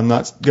 I'm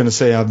not going to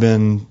say I've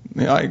been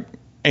like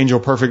angel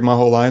perfect my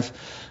whole life,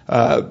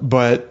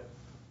 but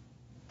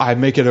I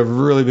make it a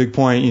really big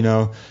point,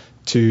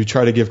 to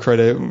try to give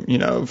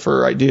credit,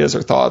 for ideas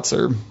or thoughts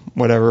or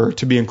whatever,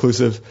 to be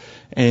inclusive.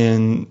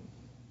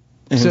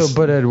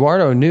 But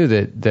Eduardo knew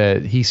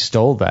that he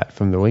stole that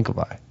from the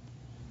Winklevi.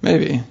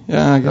 Maybe,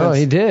 yeah, I guess. Oh,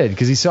 he did,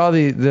 because he saw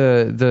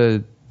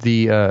the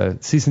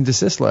cease and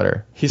desist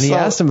letter. He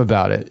asked him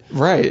about it.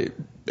 Right.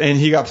 And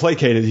he got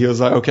placated. He was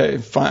like, okay,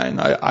 fine.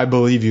 I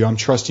believe you. I'm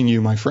trusting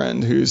you, my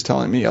friend, who's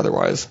telling me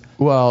otherwise.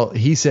 Well,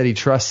 he said he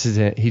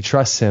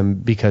trusts him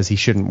because he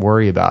shouldn't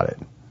worry about it.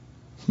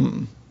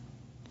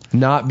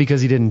 Not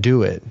because he didn't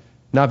do it.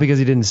 Not because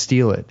he didn't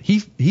steal it.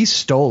 He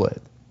stole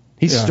it.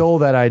 He stole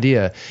that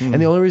idea. And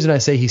the only reason I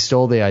say he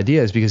stole the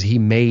idea is because he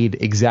made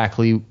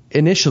exactly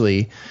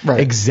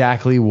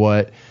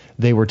what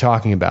they were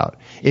talking about.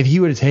 If he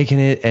would have taken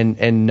it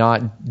and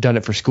not done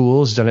it for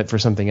schools, done it for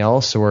something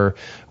else or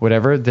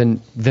whatever,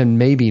 then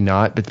maybe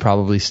not, but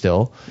probably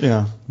still.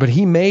 Yeah. But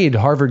he made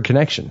Harvard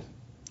Connection.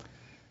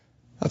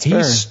 That's fair.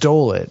 He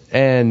stole it.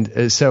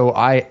 And so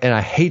I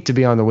hate to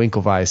be on the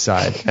Winklevi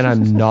side, and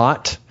I'm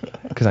not,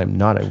 because I'm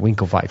not a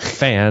Winklevi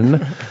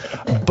fan,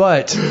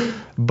 but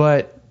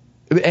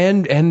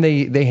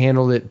they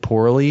handled it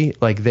poorly.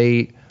 Like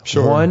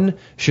one,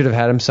 should have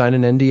had him sign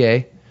an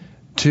NDA.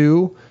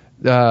 Two,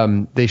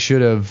 they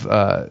should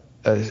have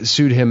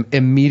sued him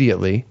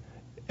immediately,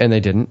 and they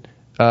didn't.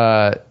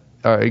 Or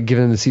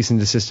given him the cease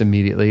and desist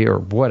immediately or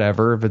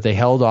whatever, but they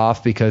held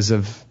off because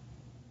of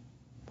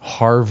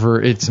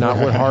Harvard. It's not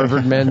what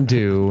Harvard men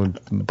do, and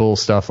bull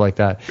stuff like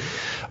that.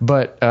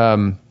 But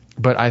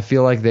I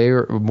feel like they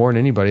are, more than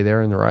anybody,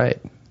 they're in the right.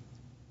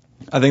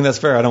 I think that's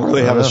fair. I don't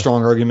really have a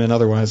strong argument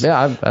otherwise. Yeah,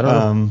 I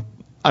don't know.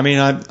 I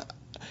mean,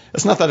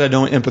 it's not that I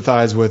don't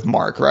empathize with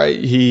Mark, right?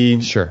 He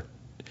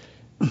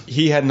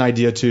had an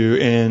idea too,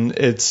 and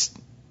it's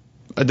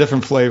a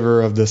different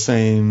flavor of the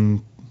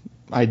same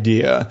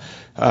idea,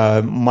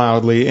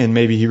 mildly, and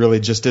maybe he really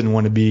just didn't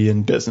want to be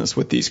in business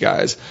with these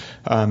guys.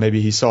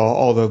 Maybe he saw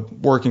all the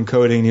work in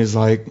coding, and he's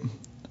like,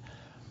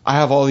 I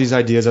have all these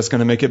ideas that's going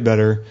to make it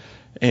better,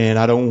 and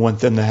I don't want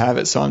them to have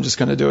it, so I'm just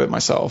going to do it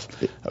myself.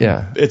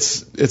 Yeah.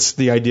 It's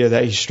the idea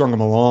that he strung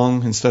them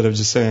along instead of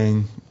just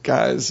saying,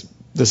 guys,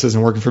 this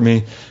isn't working for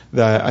me,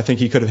 that I think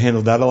he could have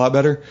handled that a lot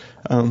better.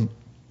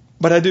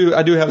 But I do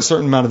have a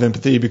certain amount of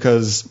empathy,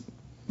 because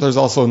there's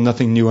also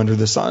nothing new under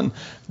the sun.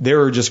 They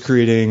were just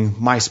creating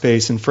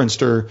MySpace and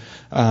Friendster,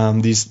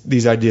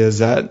 these ideas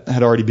that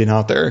had already been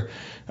out there.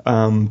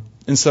 And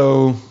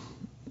so,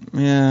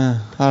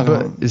 yeah, I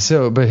don't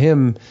know. But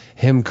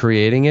him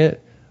creating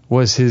it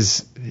was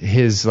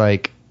his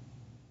like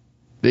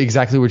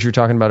exactly what you were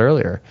talking about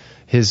earlier.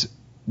 His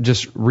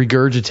just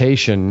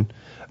regurgitation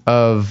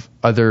of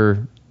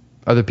other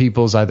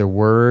people's either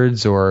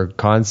words or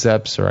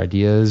concepts or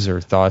ideas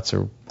or thoughts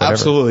or whatever.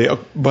 Absolutely.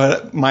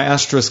 But my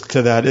asterisk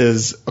to that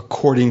is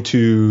according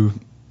to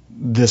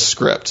this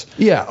script.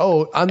 Yeah.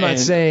 Oh, I'm not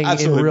saying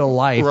in real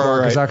life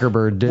Mark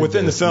Zuckerberg did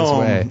within the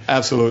film. This way.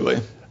 Absolutely.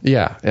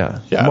 Yeah.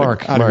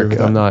 Mark,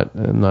 I'm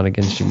not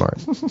against you, Mark.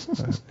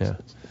 Yeah.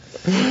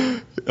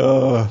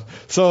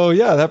 So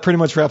yeah, that pretty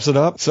much wraps it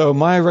up. So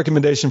my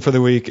recommendation for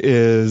the week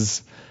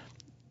is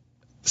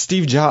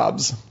Steve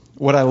Jobs.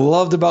 What I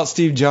loved about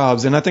Steve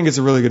Jobs, and I think it's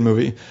a really good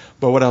movie,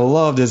 but what I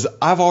loved is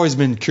I've always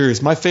been curious.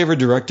 My favorite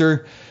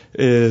director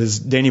is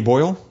Danny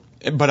Boyle,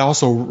 but I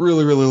also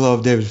really, really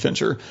love David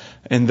Fincher,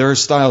 and their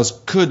styles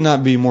could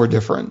not be more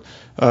different.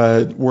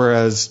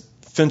 Whereas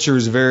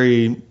Fincher's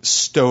very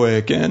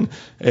stoic and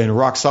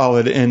rock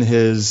solid in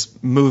his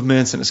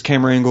movements and his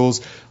camera angles,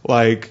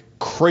 like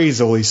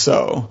crazily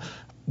so.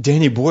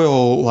 Danny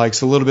Boyle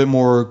likes a little bit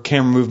more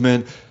camera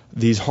movement,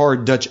 these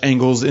hard Dutch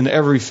angles. In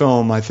every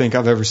film I think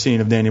I've ever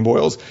seen of Danny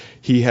Boyle's,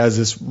 he has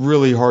this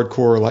really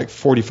hardcore, like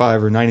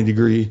 45 or 90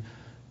 degree,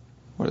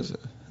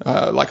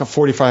 like a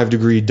 45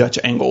 degree Dutch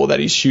angle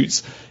that he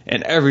shoots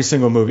in every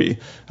single movie,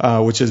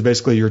 which is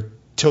basically you're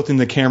tilting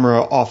the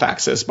camera off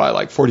axis by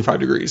like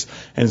 45 degrees.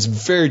 And it's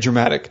very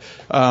dramatic.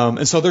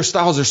 And so their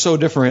styles are so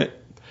different.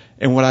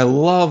 And what I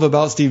love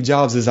about Steve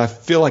Jobs is I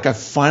feel like I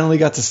finally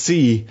got to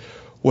see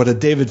what a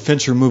David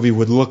Fincher movie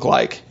would look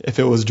like if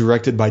it was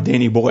directed by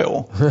Danny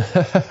Boyle.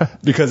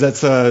 Because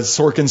that's a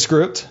Sorkin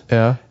script.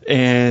 Yeah.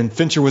 And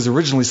Fincher was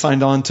originally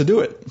signed on to do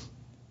it.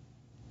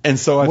 And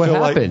so I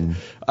feel happened?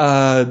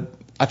 like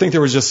I think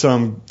there was just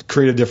some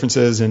creative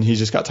differences, and he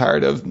just got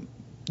tired of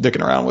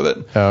dicking around with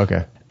it. Oh,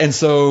 okay. And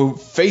so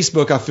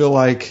Facebook, I feel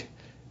like,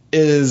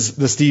 is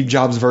the Steve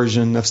Jobs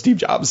version of Steve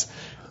Jobs.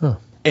 Huh.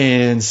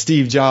 And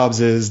Steve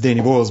Jobs is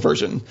Danny Boyle's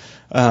version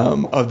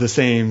of the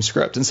same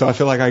script. And so I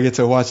feel like I get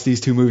to watch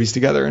these two movies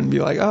together and be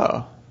like,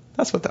 oh,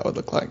 that's what that would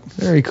look like.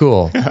 Very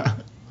cool.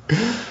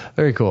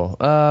 Very cool.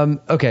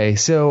 Okay,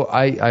 so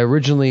I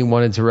originally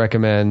wanted to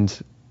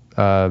recommend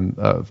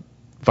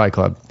Fight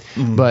Club,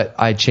 but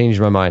I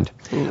changed my mind.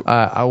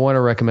 I want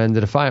to recommend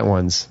The Defiant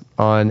Ones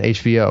on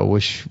HBO,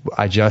 which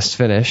I just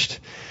finished.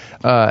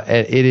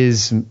 It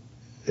is,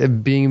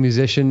 being a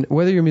musician,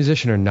 whether you're a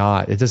musician or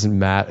not, it doesn't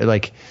matter.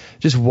 Like,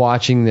 just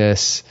watching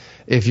this,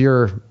 if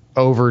you're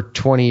over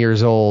 20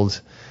 years old,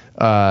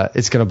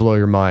 it's going to blow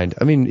your mind.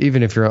 I mean,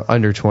 even if you're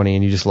under 20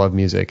 and you just love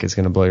music, it's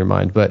going to blow your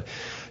mind. But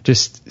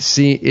just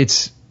see,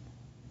 it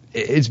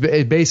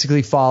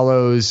basically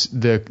follows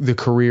the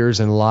careers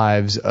and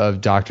lives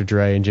of Dr.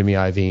 Dre and Jimmy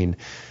Iovine,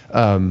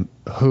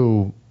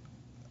 who,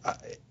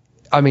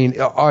 I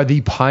mean, are the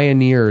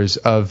pioneers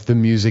of the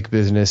music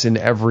business in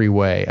every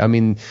way. I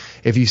mean,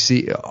 if you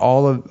see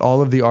all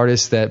of the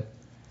artists that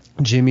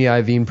Jimmy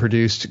Iovine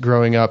produced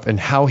growing up and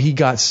how he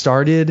got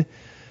started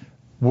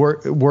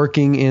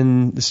working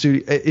in the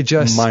studio, it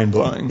just mind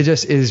blowing. It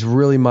just is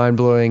really mind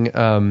blowing.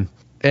 And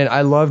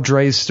I love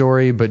Dre's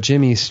story, but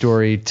Jimmy's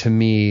story to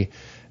me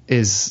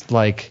is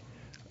like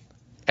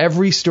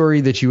every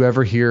story that you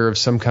ever hear of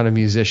some kind of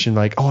musician,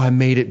 like, oh, I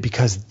made it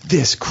because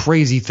this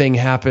crazy thing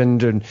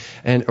happened and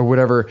or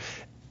whatever.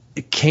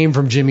 It came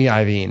from Jimmy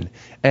Iovine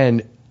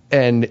and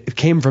it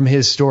came from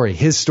his story.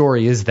 His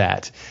story is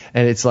that,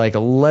 and it's like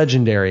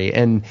legendary.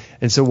 And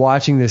so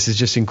watching this is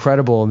just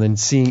incredible. And then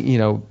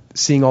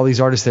seeing all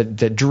these artists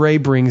that Dre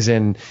brings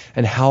in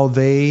and how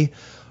they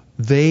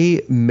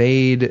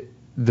made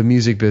the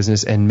music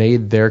business and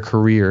made their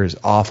careers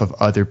off of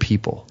other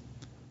people.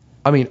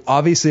 I mean,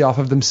 obviously off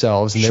of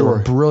themselves, and they were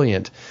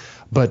brilliant,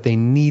 but they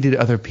needed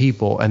other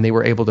people, and they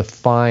were able to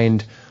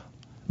find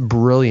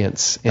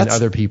brilliance in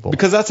other people.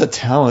 Because that's a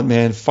talent,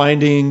 man.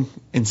 Finding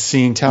and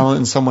seeing talent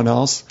in someone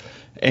else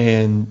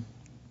and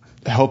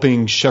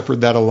helping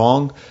shepherd that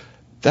along,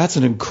 that's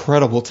an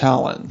incredible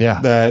talent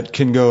that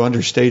can go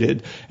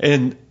understated.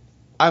 And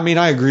I mean,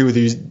 I agree with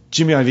you.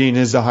 Jimmy Iovine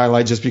is the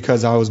highlight just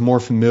because I was more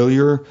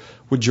familiar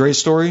with Dre's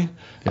story.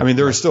 I mean,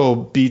 there were still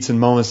beats and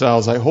moments that I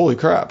was like, holy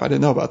crap, I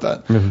didn't know about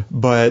that. Mm-hmm.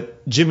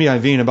 But Jimmy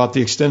Iovine, about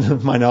the extent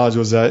of my knowledge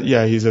was that,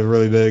 he's a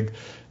really big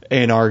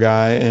A&R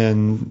guy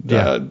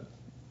and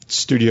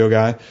studio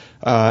guy.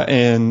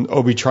 And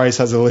Obi Trice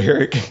has a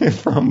lyric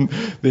from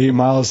the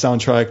Miles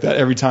soundtrack that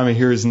every time I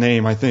hear his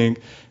name, I think,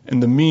 in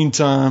the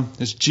meantime,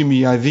 it's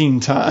Jimmy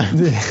Iovine time.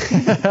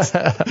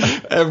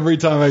 Every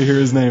time I hear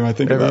his name, I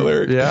think of that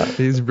lyric. Yeah,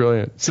 he's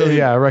brilliant. So,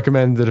 I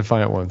recommend The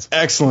Defiant Ones.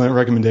 Excellent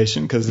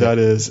recommendation, because that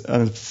is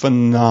a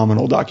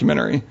phenomenal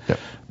documentary. Yep.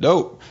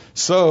 Dope.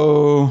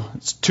 So,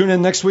 tune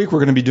in next week. We're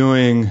going to be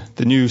doing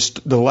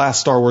the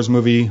last Star Wars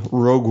movie,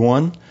 Rogue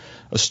One,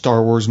 a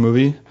Star Wars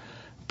movie.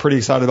 Pretty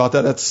excited about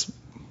that. That's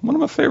one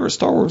of my favorite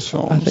Star Wars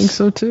films. I think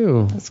so,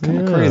 too. That's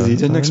kind of crazy.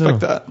 Didn't expect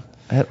that.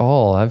 At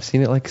all. I've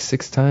seen it like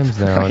 6 times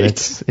now. Right.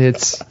 And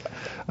it's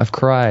I've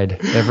cried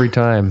every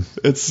time.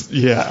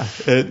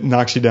 It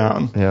knocks you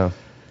down. Yeah.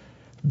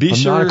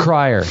 I'm not a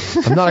crier.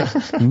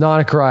 I'm not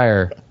a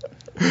crier.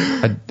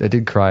 I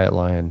did cry at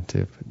Lion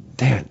too.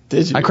 Damn.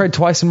 Did you? I cried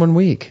twice in 1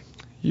 week.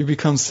 You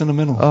become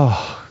sentimental.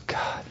 Oh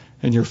God.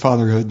 In your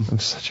fatherhood. I'm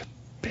such a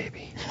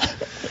baby.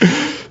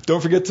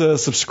 Don't forget to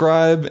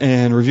subscribe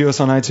and review us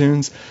on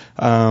iTunes.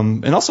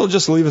 And also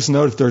just leave us a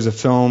note if there's a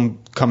film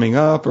coming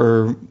up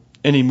or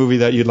any movie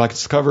that you'd like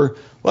us to cover.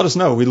 Let us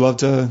know. We'd love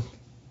to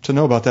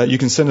know about that. You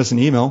can send us an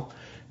email,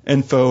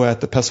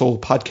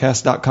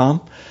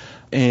 info@thepestlepodcast.com.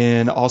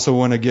 And also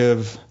want to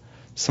give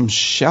some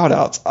shout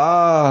outs.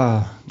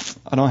 I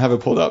don't have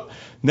it pulled up.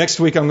 Next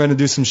week, I'm going to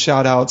do some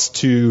shout outs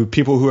to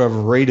people who have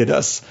rated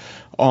us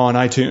on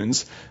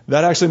iTunes.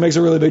 That actually makes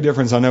a really big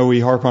difference. I know we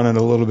harp on it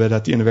a little bit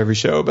at the end of every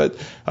show, but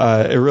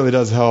it really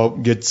does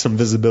help get some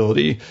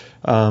visibility.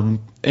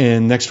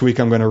 And next week,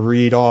 I'm going to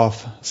read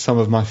off some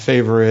of my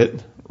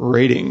favorite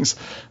ratings.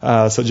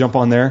 So jump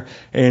on there.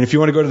 And if you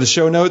want to go to the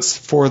show notes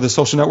for The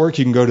Social Network,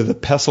 you can go to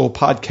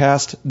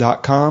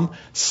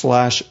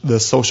thepestlepodcast.com/The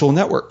Social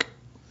Network.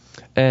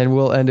 And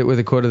we'll end it with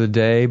a quote of the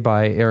day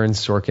by Aaron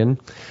Sorkin.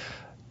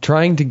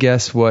 Trying to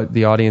guess what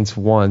the audience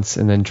wants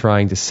and then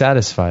trying to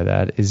satisfy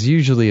that is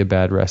usually a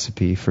bad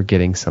recipe for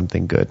getting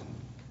something good.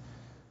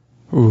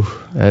 Ooh,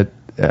 man.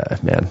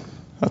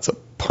 That's a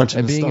punch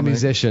in the stomach. And being a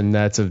musician,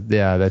 that's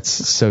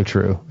so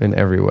true in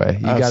every way.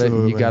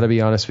 You got to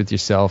be honest with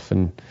yourself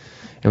and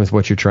with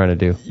what you're trying to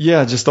do.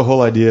 Yeah, just the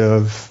whole idea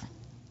of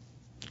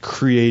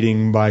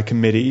creating by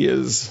committee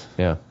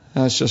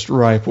that's just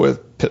ripe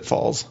with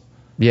pitfalls.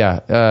 Yeah.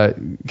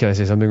 Can I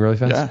say something really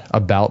fast? Yeah.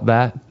 About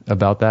that?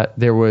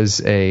 There was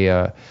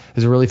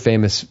there's a really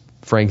famous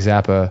Frank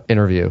Zappa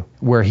interview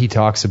where he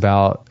talks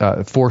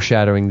about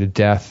foreshadowing the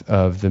death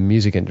of the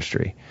music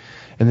industry.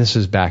 and this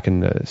was back in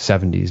the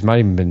 70s, might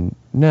even been,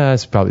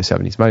 it's probably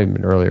 70s, might even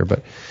been earlier,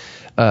 but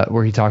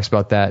where he talks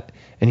about that,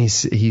 and he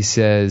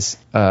says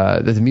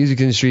that the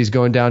music industry is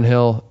going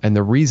downhill, and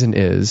the reason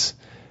it's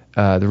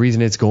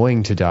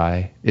going to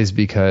die is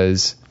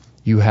because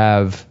you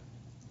have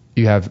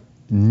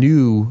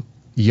new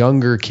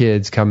younger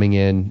kids coming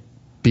in,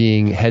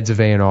 being heads of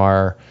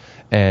A&R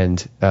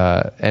and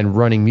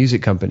running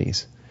music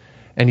companies.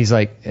 And he's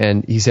like,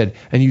 and he said,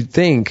 and you'd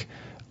think,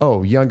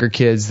 oh, younger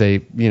kids,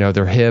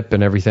 they're hip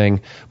and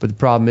everything, but the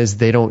problem is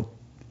they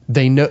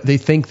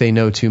think they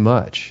know too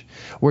much.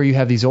 Where you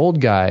have these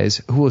old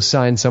guys who will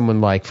sign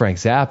someone like Frank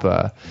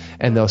Zappa,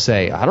 and they'll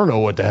say, I don't know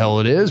what the hell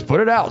it is, put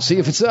it out, see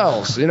if it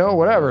sells,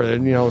 whatever,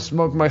 and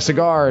smoke my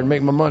cigar and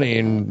make my money,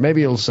 and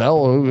maybe it'll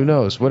sell, who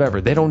knows,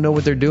 whatever. They don't know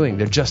what they're doing.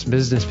 They're just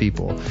business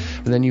people.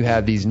 And then you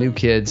have these new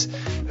kids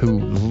who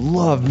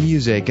love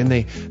music, and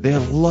they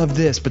love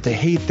this, but they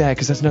hate that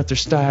because that's not their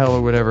style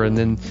or whatever. And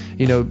then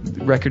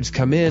records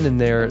come in, and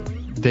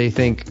they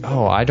think,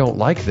 oh, I don't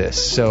like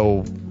this,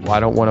 so I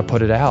don't want to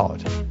put it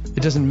out.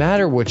 It doesn't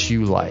matter what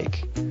you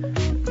like.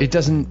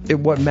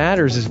 What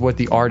matters is what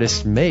the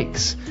artist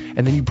makes.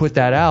 And then you put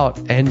that out,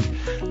 and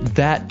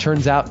that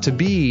turns out to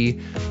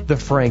be the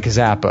Frank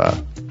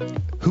Zappa,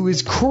 who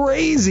is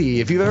crazy.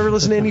 If you've ever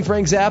listened to any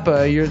Frank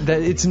Zappa,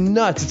 it's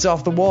nuts. It's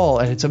off the wall,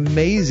 and it's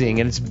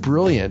amazing, and it's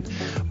brilliant.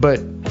 But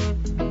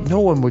no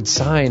one would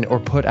sign or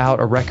put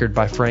out a record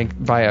by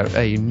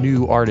a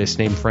new artist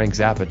named Frank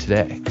Zappa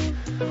today.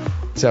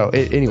 So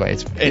anyway,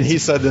 and he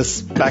said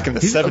this back in the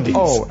 70s.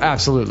 Oh,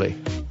 absolutely.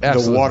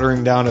 The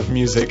watering down of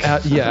music.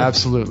 Yeah,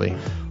 absolutely.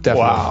 Definitely.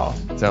 Wow.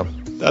 So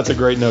that's a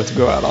great note to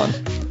go out on.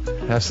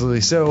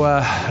 Absolutely.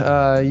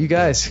 So you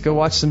guys go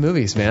watch some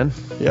movies, man.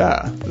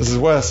 Yeah. This is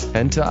Wes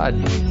and Todd.